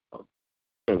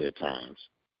plenty of times.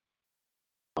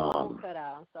 Cut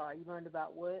out. I'm sorry. You learned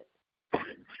about what?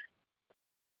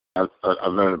 I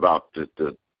learned about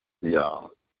the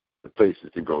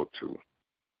places to go to.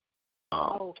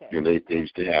 Okay. They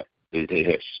used to have they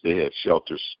had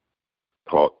shelters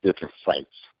called different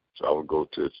sites. So I would go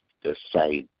to the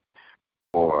site,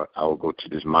 or I would go to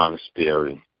this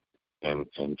monastery and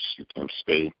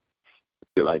stay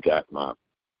until I got myself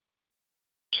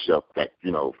back,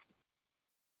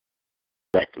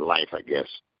 back to life, I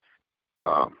guess.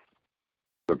 So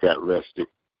got rested,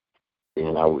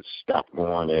 and I would stop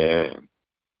going there and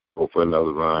go for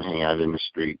another run, hang out in the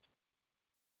street.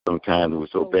 Sometimes it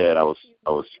was so bad I was.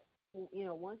 Once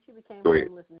you became Go ahead.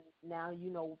 homeless, now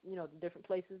you know the different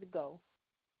places to go.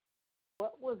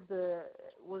 What was the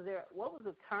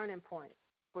turning point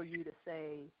for you to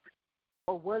say,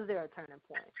 or was there a turning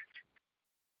point?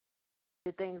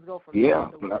 Did things go from there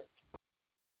to what?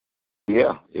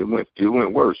 Yeah, it went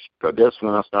worse, because that's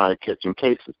when I started catching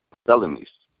cases,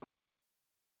 felonies,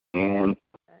 and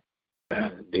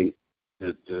the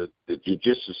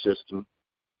judicial system,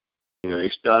 they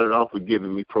started off with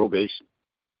giving me probation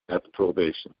after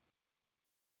probation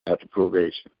after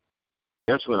probation.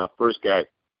 That's when I first got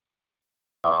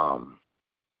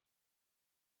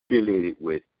affiliated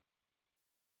with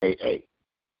AA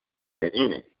and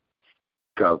NA,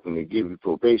 because when they give you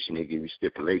probation, they give you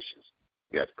stipulations.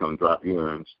 You have to come drop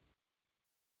urines.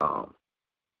 You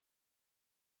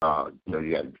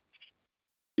got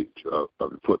to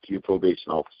report to your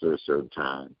probation officer a certain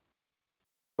time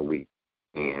a week,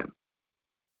 and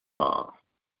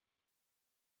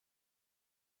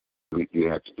you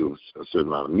have to do a certain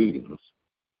amount of meetings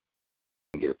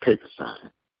and get a paper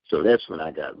signed. So that's when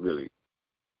I got really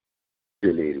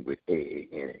affiliated with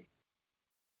AANA.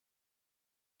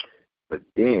 But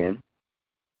then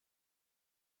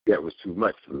that was too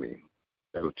much for me.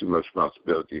 That was too much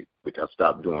responsibility, which I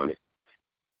stopped doing it.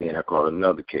 And I called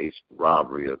another case,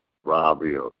 robbery or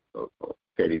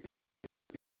petty.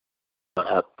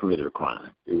 I committed a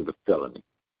crime. It was a felony.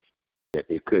 That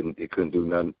they couldn't do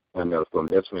nothing else for me.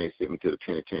 That's when they sent me to the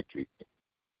penitentiary.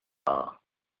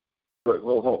 But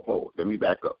hold. Let me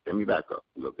back up a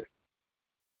little bit.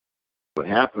 What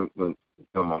happened when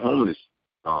my homelessness,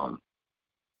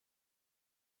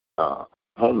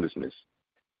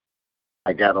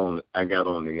 I got on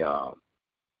the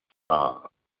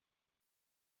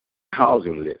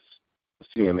housing list,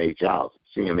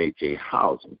 CMHA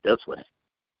housing. That's what happened.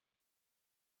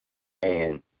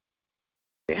 And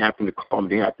they happened to call me.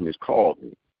 They happened to call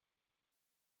me.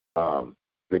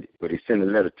 But they sent a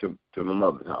letter to my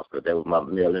mother's house, because that was my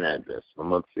mailing address. My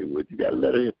mother said, "Well, you got a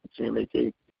letter here from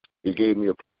CMHA?" They gave me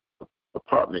an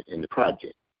apartment in the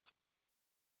project.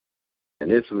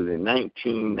 And this was in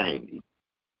 1990.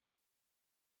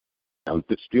 I'm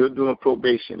still doing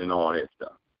probation and all that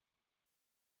stuff.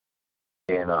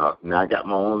 And now I got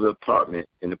my own little apartment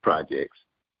in the projects,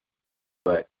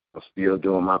 but I'm still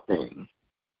doing my thing.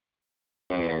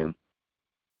 And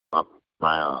my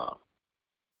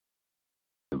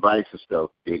device and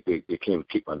stuff, they came to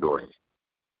kick my door in.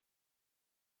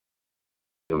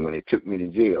 And when they took me to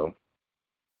jail,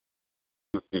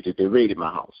 they raided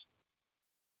my house.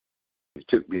 They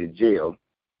took me to jail.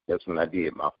 That's when I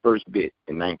did my first bit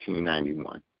in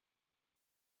 1991.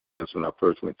 That's when I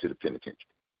first went to the penitentiary.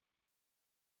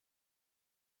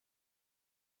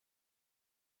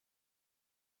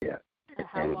 Yeah.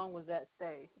 How long was that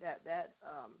stay? That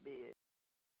bid?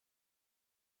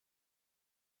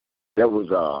 That was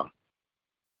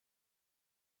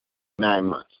 9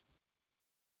 months.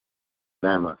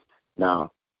 9 months.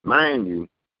 Now, mind you,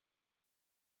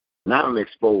 now I'm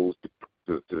exposed to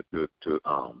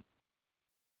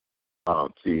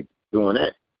see, doing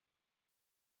that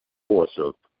course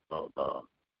of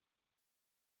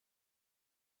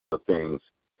things.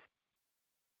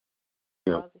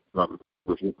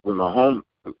 With my home,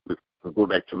 go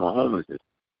back to my homelessness.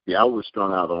 See, I was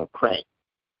strung out on crack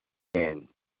and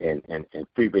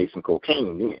freebase and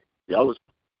cocaine then. See, I was,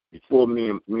 before me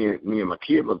and my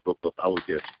kid was booked up, I was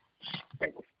just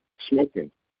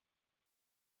smoking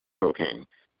cocaine.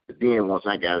 But then once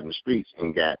I got in the streets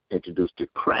and got introduced to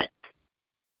crack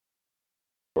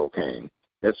cocaine,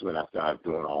 that's when I started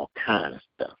doing all kind of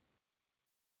stuff.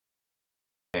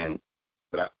 And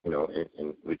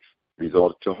which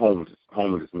resulted to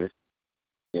homelessness.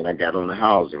 And I got on the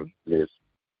housing list,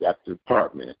 got the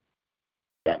apartment,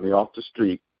 got me off the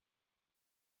street,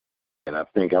 and I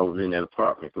think I was in that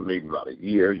apartment for maybe about a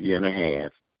year, year and a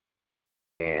half,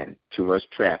 and too much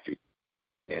traffic,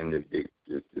 and they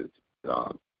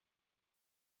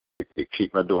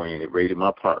kicked my door in, they raided my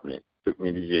apartment, took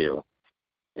me to jail,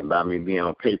 and by me being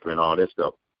on paper and all that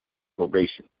stuff,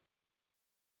 probation,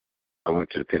 I went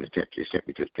to the penitentiary. They sent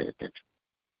me to the penitentiary.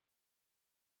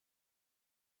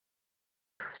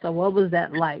 So what was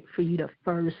that like for you to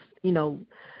first,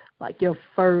 like your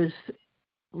first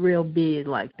real bid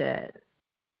like that?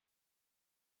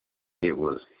 It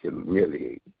was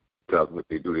humiliating because what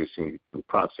they do, they send you through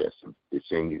processing. They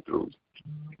send you through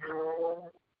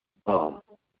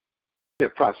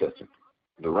processing,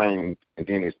 the rain, and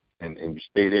then and you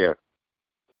stay there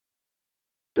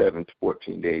 7 to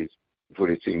 14 days before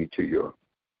they send you to your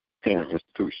parent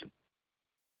institution.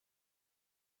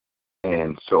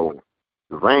 And so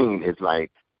the rain is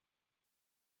like,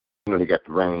 they got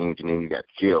the range, and then you got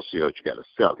the jail cells, you got a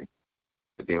celly.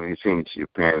 But then when they send you to your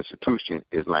parent institution,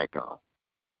 it's like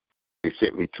they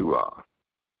sent me to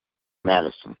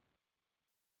Madison,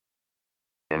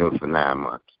 and it was for 9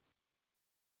 months.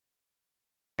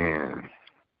 And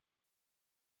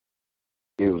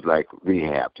it was like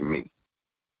rehab to me.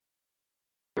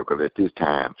 Because at this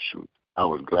time, shoot, I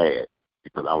was glad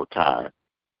because I was tired.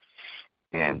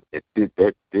 And at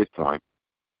this point,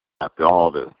 after all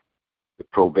the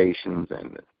probations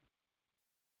and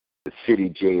the city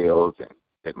jails, and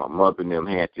that my mother and them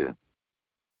had to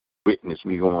witness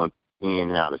me going in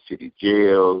and out of city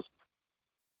jails,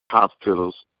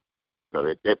 hospitals. So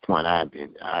at that point, I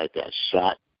got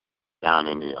shot down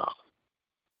in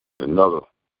another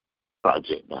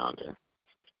project down there.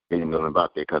 Didn't know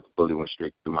about that because the bullet went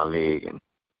straight through my leg. And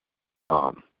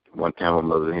one time my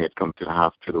mother had come to the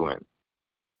hospital and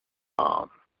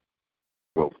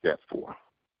what was that for?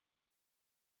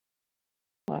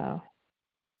 Wow.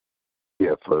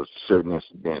 Yeah, for certain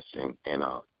incidents, and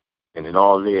it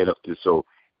all led up to, so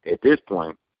at this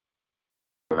point,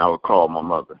 when I would call my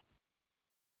mother,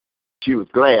 she was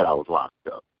glad I was locked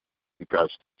up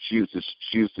because she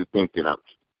used to think that I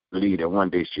believe that one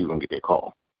day she was gonna get that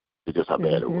call. It's just how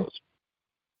bad it was.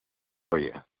 Oh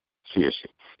yeah, seriously.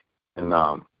 And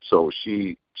so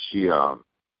she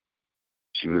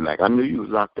was like, I knew you was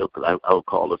locked up, because I would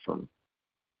call her from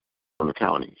the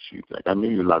county. She was like, I knew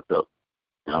you were locked up,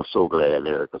 and I'm so glad,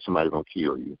 Larry, because somebody's gonna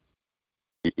kill you.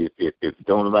 If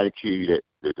don't nobody kill you,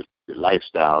 that the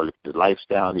lifestyle is,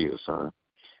 son.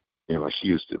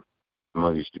 My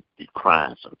mother used to be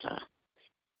crying sometimes.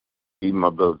 Even my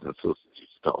brothers and sisters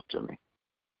used to talk to me.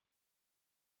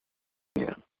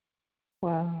 Yeah.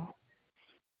 Wow.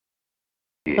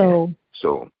 Yeah.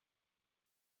 So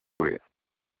yeah.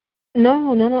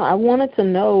 No. I wanted to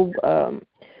know.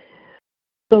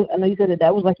 So I know you said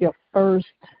that was like your first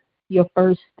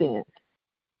stint.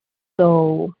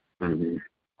 So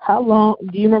how long?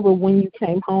 Do you remember when you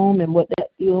came home and what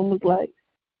that feeling was like?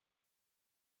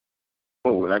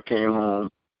 Oh, when I came home,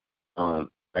 I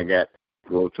got to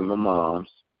go to my mom's,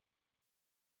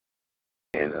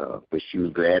 and but she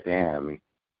was glad to have me.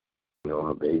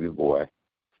 Her baby boy.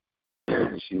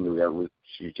 She knew that was.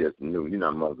 She just knew. You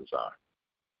know how mothers are.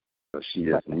 So she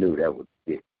just knew that was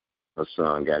it. Her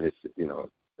son got his. He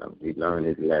learned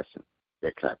his lesson.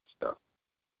 That type of stuff.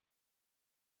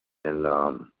 And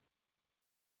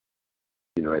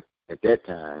at that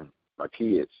time, my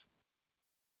kids,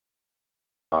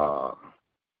 I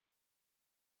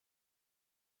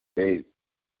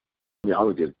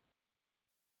was just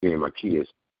seeing my kids,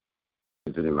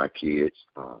 visiting my kids,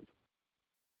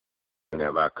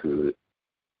 whenever I could,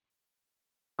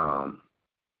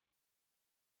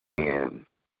 and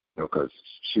because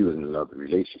she was in another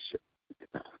relationship at the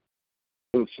time.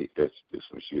 I think that's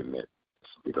when she had met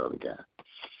the other guy,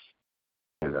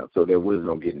 and so there was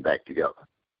no getting back together.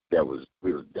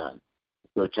 We was done. The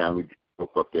first time we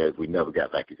broke up there, we never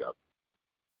got back together.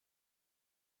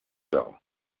 So,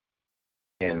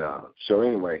 and so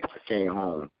anyway, I came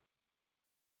home,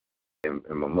 and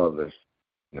my mother,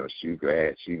 she was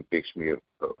glad. She fixed me a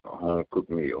home cooked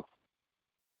meal,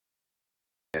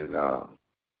 and let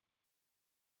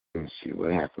me see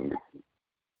what happened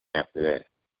after that.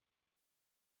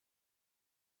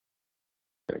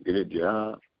 Did I get a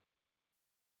job?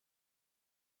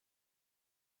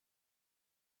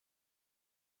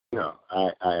 No,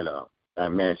 I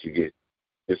managed to get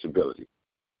disability.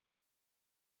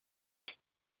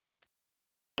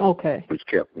 Okay. Which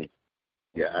kept me.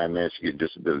 Yeah, I managed to get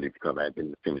disability because I'd been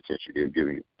in the penitentiary. They were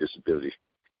giving me disability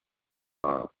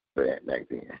for that back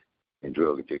then, and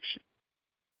drug addiction.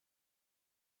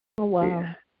 Oh, wow.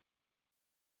 Yeah.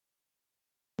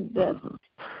 That's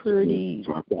pretty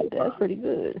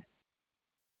good.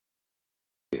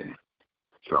 Yeah,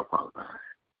 so I qualified.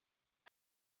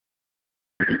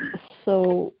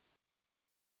 So,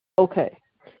 okay.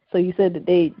 So you said that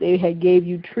they had gave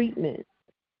you treatment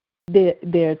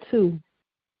there too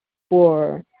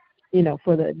for,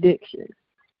 for the addiction.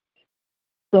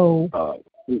 So.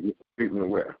 Treatment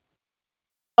where?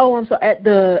 Oh, I'm sorry. At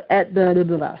the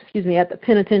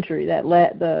penitentiary,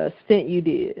 the stint you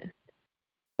did,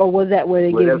 or was that where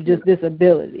they gave you just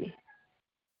disability?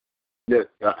 Yeah,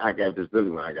 I got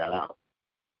disability when I got out.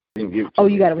 Didn't give it to you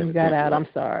me got it when you got out. I'm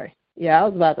sorry. Yeah, I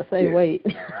was about to say, wait.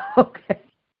 Okay.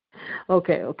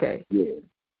 Yeah.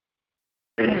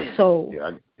 So.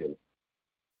 Yeah,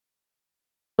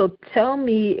 So tell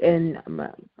me, and I'm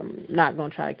not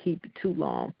going to try to keep you too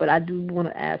long, but I do want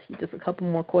to ask you just a couple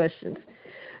more questions.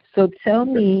 So tell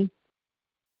me,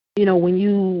 when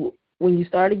you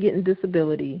started getting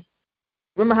disability,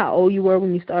 remember how old you were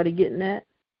when you started getting that?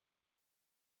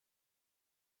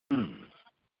 I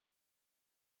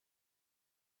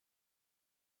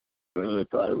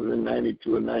thought it was in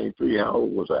 92 or 93. How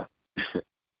old was I?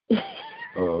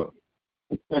 Well,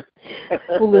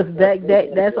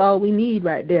 that's all we need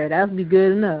right there. That'll be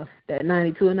good enough. That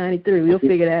 92 or 93, we'll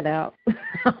figure that out.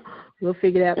 We'll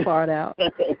figure that part out.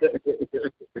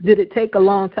 Did it take a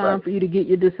long time for you to get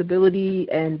your disability,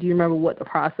 and do you remember what the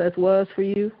process was for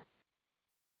you?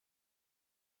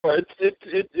 It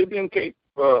didn't take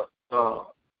it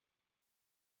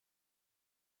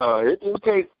didn't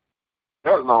take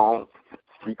that long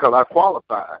because I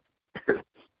qualified.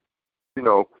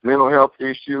 Mental health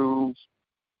issues,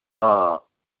 from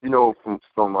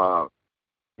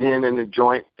being in the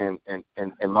joint and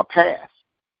my past.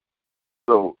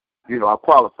 So, I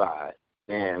qualified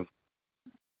and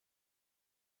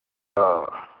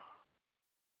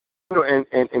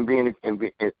and being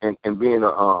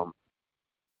a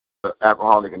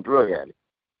alcoholic and drug addict,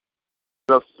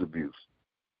 substance abuse.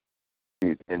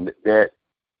 And that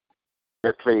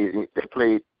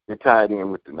tied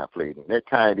in with the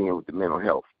mental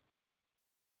health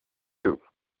too.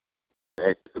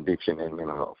 Addiction and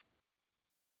mental health.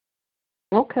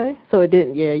 Okay, so it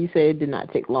didn't. Yeah, you said it did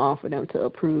not take long for them to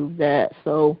approve that.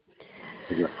 So,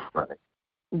 right.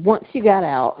 Once you got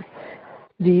out,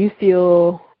 do you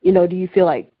feel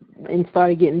like, and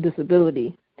started getting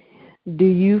disability? Do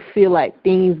you feel like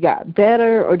things got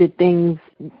better, or did things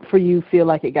for you feel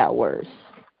like it got worse?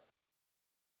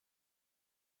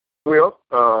 Well,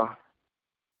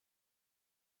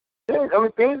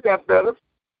 things got better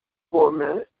for a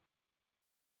minute,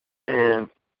 and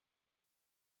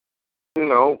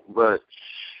but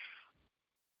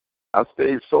I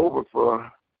stayed sober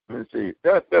for. Let me see.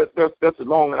 That's as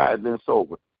long as I had been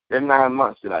sober. That 9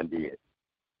 months that I did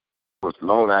was as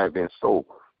long as I had been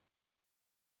sober.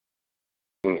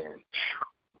 And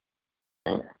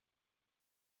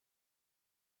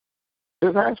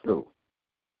since high school.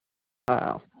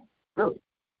 Wow. Really?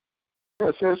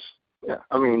 Yeah,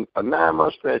 a 9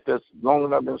 month stretch. That's as long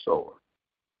as I've been sober.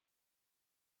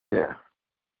 Yeah.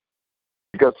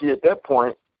 Because see, at that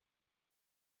point,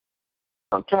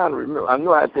 I'm trying to remember. I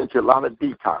know I'd been to a lot of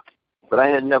detox, but I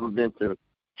had never been to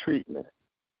treatment.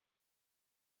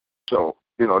 So,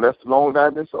 that's as long as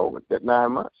I've been sober, that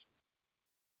 9 months.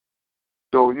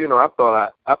 So, I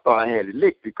thought I had it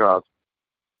licked because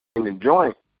in the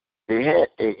joint they had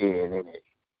AA and NA.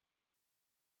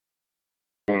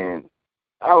 And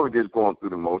I was just going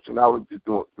through the motion. I was just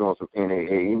doing some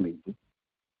NAA meetings,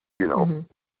 Mm-hmm.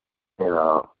 And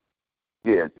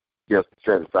just to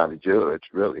satisfy the judge,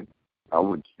 really. I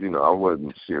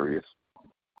wasn't serious.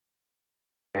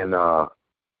 And so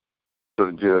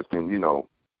the judge can,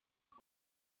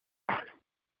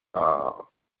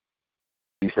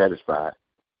 be satisfied.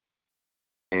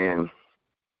 And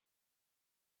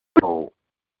so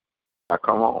I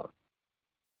come home.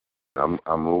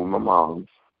 I move my mom's.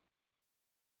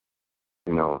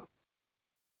 She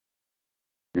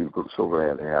was so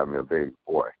glad to have me a baby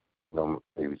boy.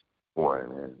 Baby boy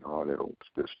and all that old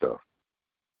good stuff.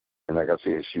 And like I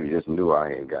said, she just knew I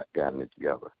had gotten it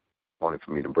together. Wanted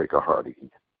for me to break her heart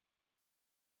again.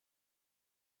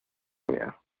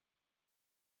 Yeah.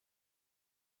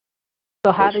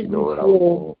 So how did you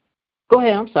feel? Go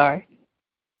ahead, I'm sorry.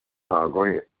 Go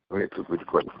ahead with the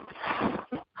question.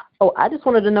 Oh, I just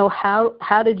wanted to know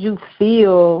how did you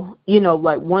feel,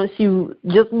 like once you,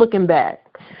 just looking back,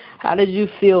 how did you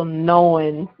feel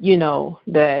knowing,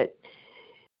 that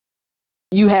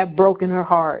you have broken her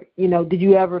heart? Did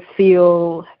you ever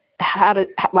feel, did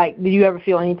you ever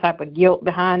feel any type of guilt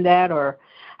behind that, or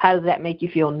how does that make you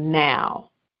feel now?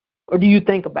 Or do you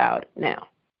think about it now?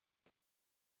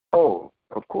 Oh,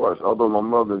 of course, although my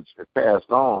mother passed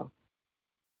on,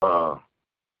 but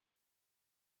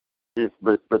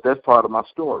that's part of my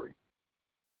story.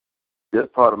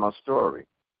 That's part of my story.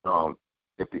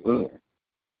 At the end,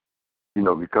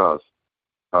 because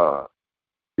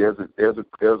there's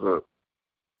a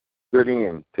good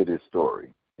end to this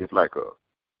story. It's like a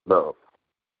love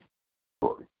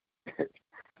story.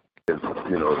 It's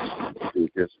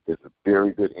a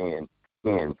very good end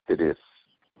to this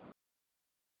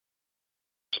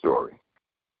story.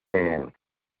 And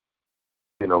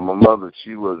my mother,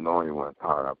 she wasn't the only one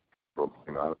hard. But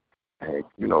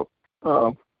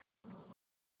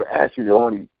actually the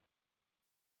only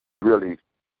really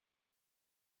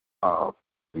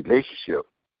relationship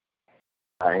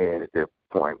I had at that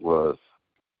point was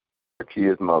a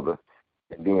kid's mother,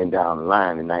 and then down the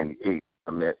line in '98,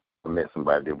 I met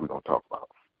somebody that we're gonna talk about.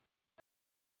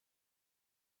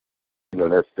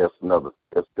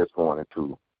 That's going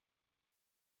into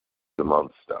some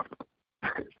other stuff.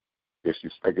 I guess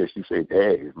you say,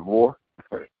 Dad, is more.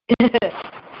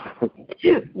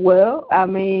 Well, I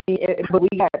mean, but we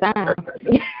got time.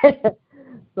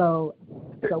 So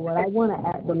what I want to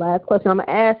ask, the last question I'm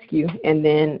gonna ask you, and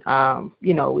then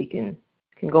we can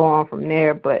go on from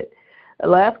there. But the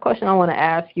last question I want to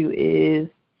ask you is,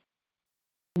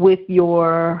 with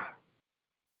your,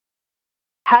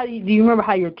 do you remember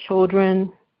how your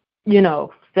children,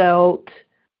 felt?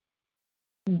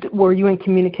 Were you in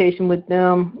communication with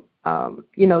them,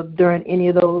 during any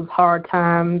of those hard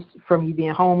times, from you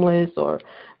being homeless or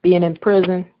being in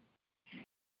prison?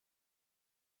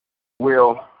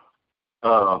 Well,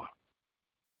 I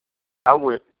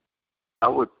would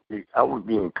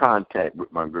be in contact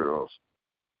with my girls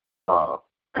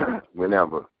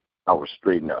whenever I was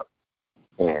straightened up,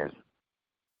 and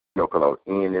because I was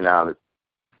in and out of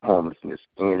homelessness,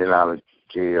 in and out of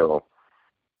jail,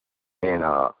 and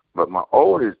but my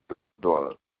oldest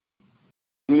daughter,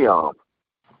 she how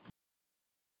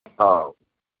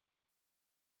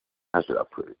should I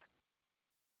put it?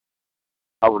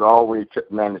 I would always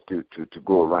manage to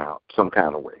go around some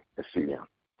kind of way and see them.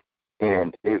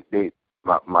 And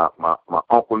my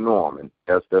Uncle Norman,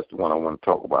 that's the one I want to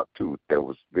talk about too. That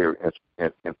was very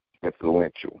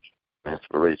influential,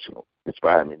 inspirational,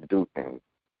 inspired me to do things.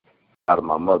 Out of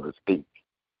my mother's 8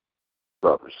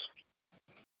 brothers,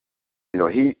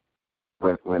 he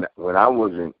when I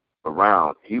wasn't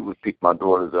around, he would pick my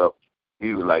daughters up.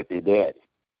 He was like their daddy.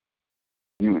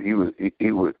 He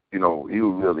would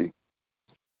really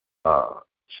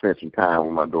spent some time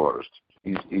with my daughters.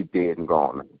 He's dead and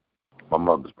gone, my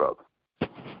mother's brother.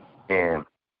 And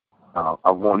I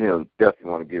definitely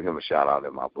want to give him a shout out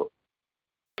in my book.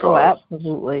 Oh,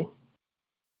 absolutely.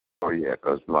 Oh yeah,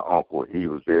 because my uncle, he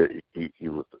was a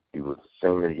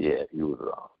singer. He was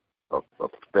a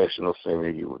professional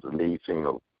singer. He was a lead singer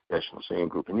of a professional singing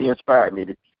group, and he inspired me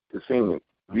to sing.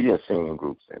 We didn't sing in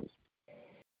groups, and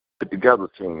put together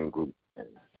singing groups, and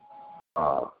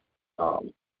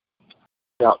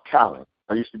without talent.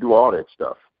 I used to do all that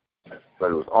stuff, but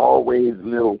it was always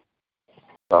little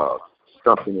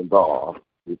something involved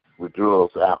with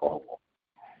drugs, alcohol.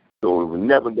 So it would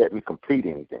never let me complete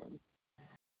anything.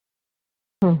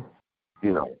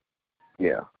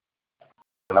 Yeah.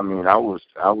 But I mean, I was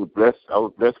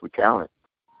blessed with talent.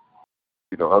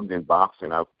 Other than boxing,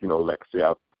 like I say,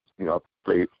 I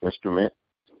played instrument.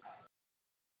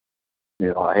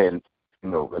 I hadn't,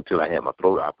 until I had my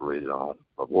throat operated on,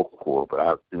 a vocal cord, but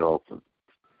I,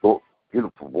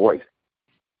 beautiful voice.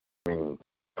 I mean,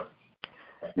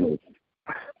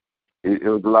 it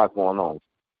was a lot going on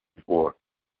before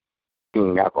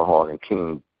King Alcohol and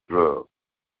King Drugs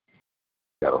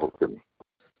got a hold of me.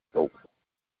 So.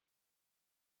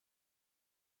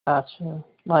 Gotcha.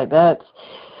 Like that's,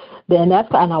 and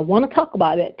I want to talk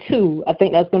about that too. I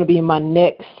think that's going to be my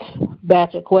next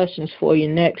batch of questions for you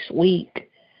next week.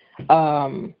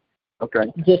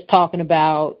 Okay. Just talking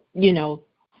about,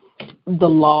 the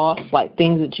loss, like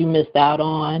things that you missed out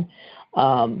on.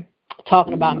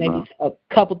 Talking about maybe a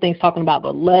couple things, talking about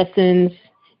the lessons,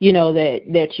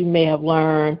 that you may have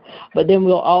learned. But then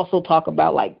we'll also talk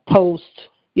about like post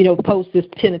this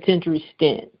penitentiary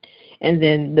stint, and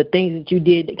then the things that you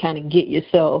did to kind of get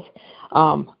yourself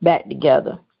back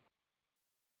together.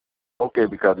 Okay,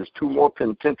 because there's 2 more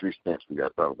penitentiary stints we got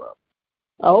to talk about.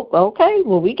 Oh, okay.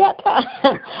 Well, we got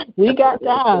time.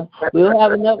 We'll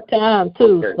have enough time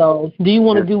too. Okay. So, do you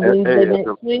want to do Wednesday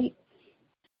next week?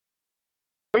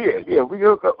 Yeah. We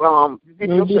go. Get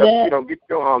yourself, get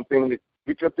your thing.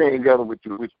 Get your thing together with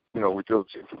your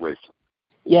situation.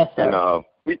 Yes, sir.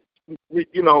 And we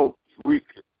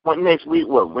next week.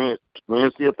 What,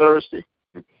 Wednesday or Thursday?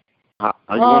 How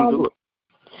you want to do it?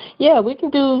 Yeah, we can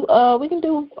do.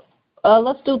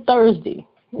 Let's do Thursday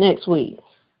next week.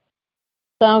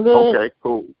 Sound good? Okay,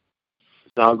 cool.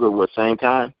 Sound good. What, same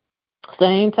time?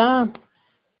 Same time.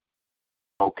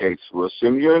 Okay, so we'll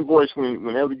send me your invoice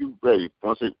whenever you're ready.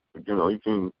 Once it, you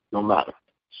can, no matter.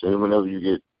 Send it whenever you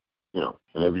get,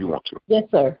 whenever you want to. Yes,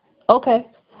 sir. Okay.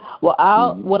 Well,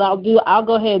 what I'll do, I'll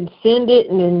go ahead and send it,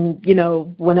 and then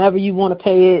whenever you want to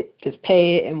pay it, just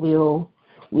pay it, and we'll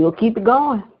keep it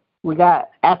going. We got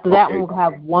after that Okay. we'll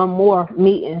have one more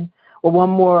meeting or one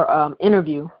more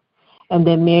interview, and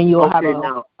then me and you'll have a.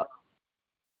 Now,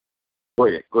 go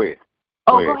ahead.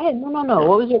 Oh, go ahead. No.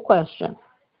 What was your question?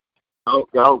 I was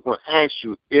going to ask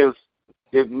you if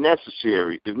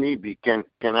necessary, if need be, can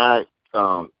I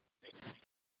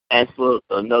ask for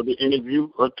another interview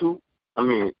or two?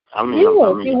 If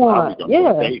you want,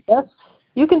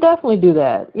 you can definitely do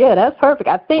that. Yeah, that's perfect.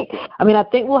 I think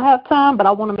we'll have time, but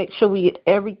I want to make sure we get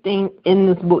everything in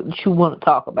this book that you want to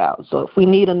talk about. So if we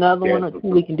need another one or two,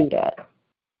 we can do that.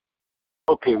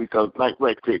 Okay, because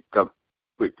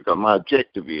because my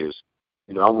objective is,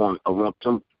 I want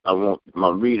my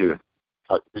reader.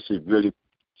 This is really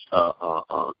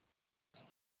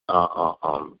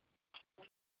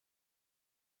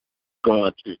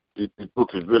going to the book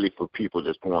is really for people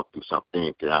that's going through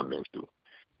something that I've been through.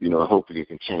 Hopefully it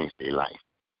can change their life.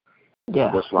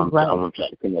 Yeah, that's why I want to try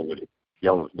to come up with it.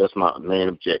 That's my main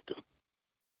objective.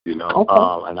 Okay.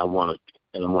 And I want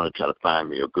to try to find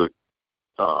me a good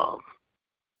topic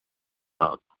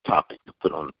to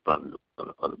put on the front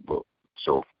of the book.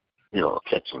 So,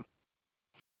 catching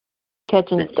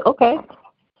it. Okay.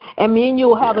 And me and you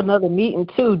will have another meeting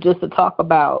too, just to talk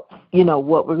about,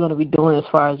 what we're going to be doing as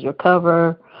far as your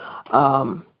cover,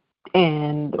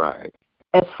 and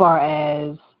as far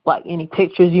as like any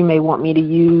pictures you may want me to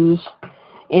use,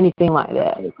 anything like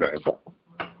that. Okay.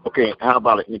 Okay. How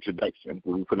about an introduction?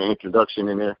 Will we put an introduction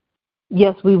in there?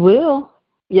 Yes, we will.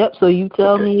 Yep. So you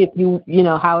tell me if you,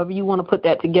 however you want to put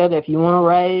that together, if you want to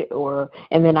write it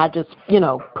and then I just,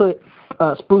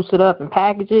 spruce it up and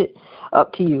package it,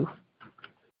 up to you.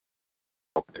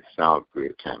 Okay, sounds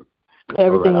good, Tammy.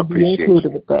 Everything will be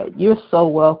included with that. You're so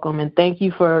welcome, and thank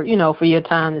you for your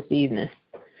time this evening.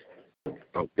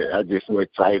 Okay, I'm just so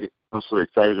excited. I'm so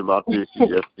excited about this.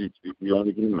 You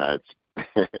only can imagine.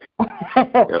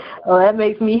 Well, that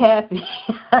makes me happy.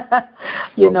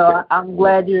 I'm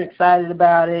glad you're excited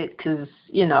about it because,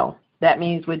 that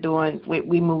means we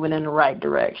moving in the right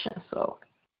direction. So,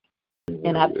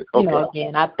 and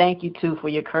again, I thank you too for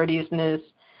your courteousness,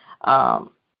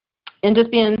 and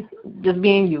just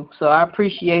being you. So I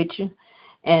appreciate you.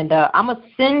 And I'm gonna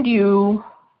send you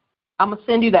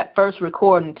that first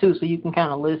recording too, so you can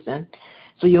kind of listen.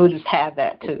 So you'll just have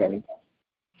that too. Okay.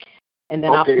 And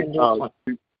then I'll send you one.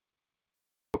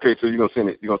 Okay, so you're gonna send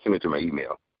it to my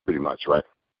email, pretty much, right?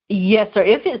 Yes, sir.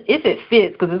 If it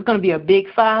fits, because it's gonna be a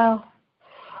big file.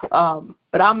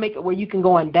 But I'll make it where you can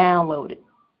go and download it.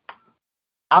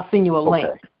 I'll send you a link.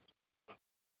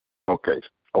 Okay.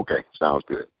 Sounds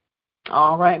good.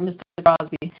 All right, Mr.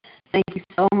 Crosby. Thank you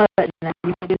so much. Have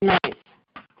a good night.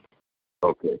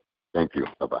 Okay. Thank you.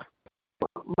 Bye-bye.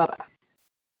 Bye-bye.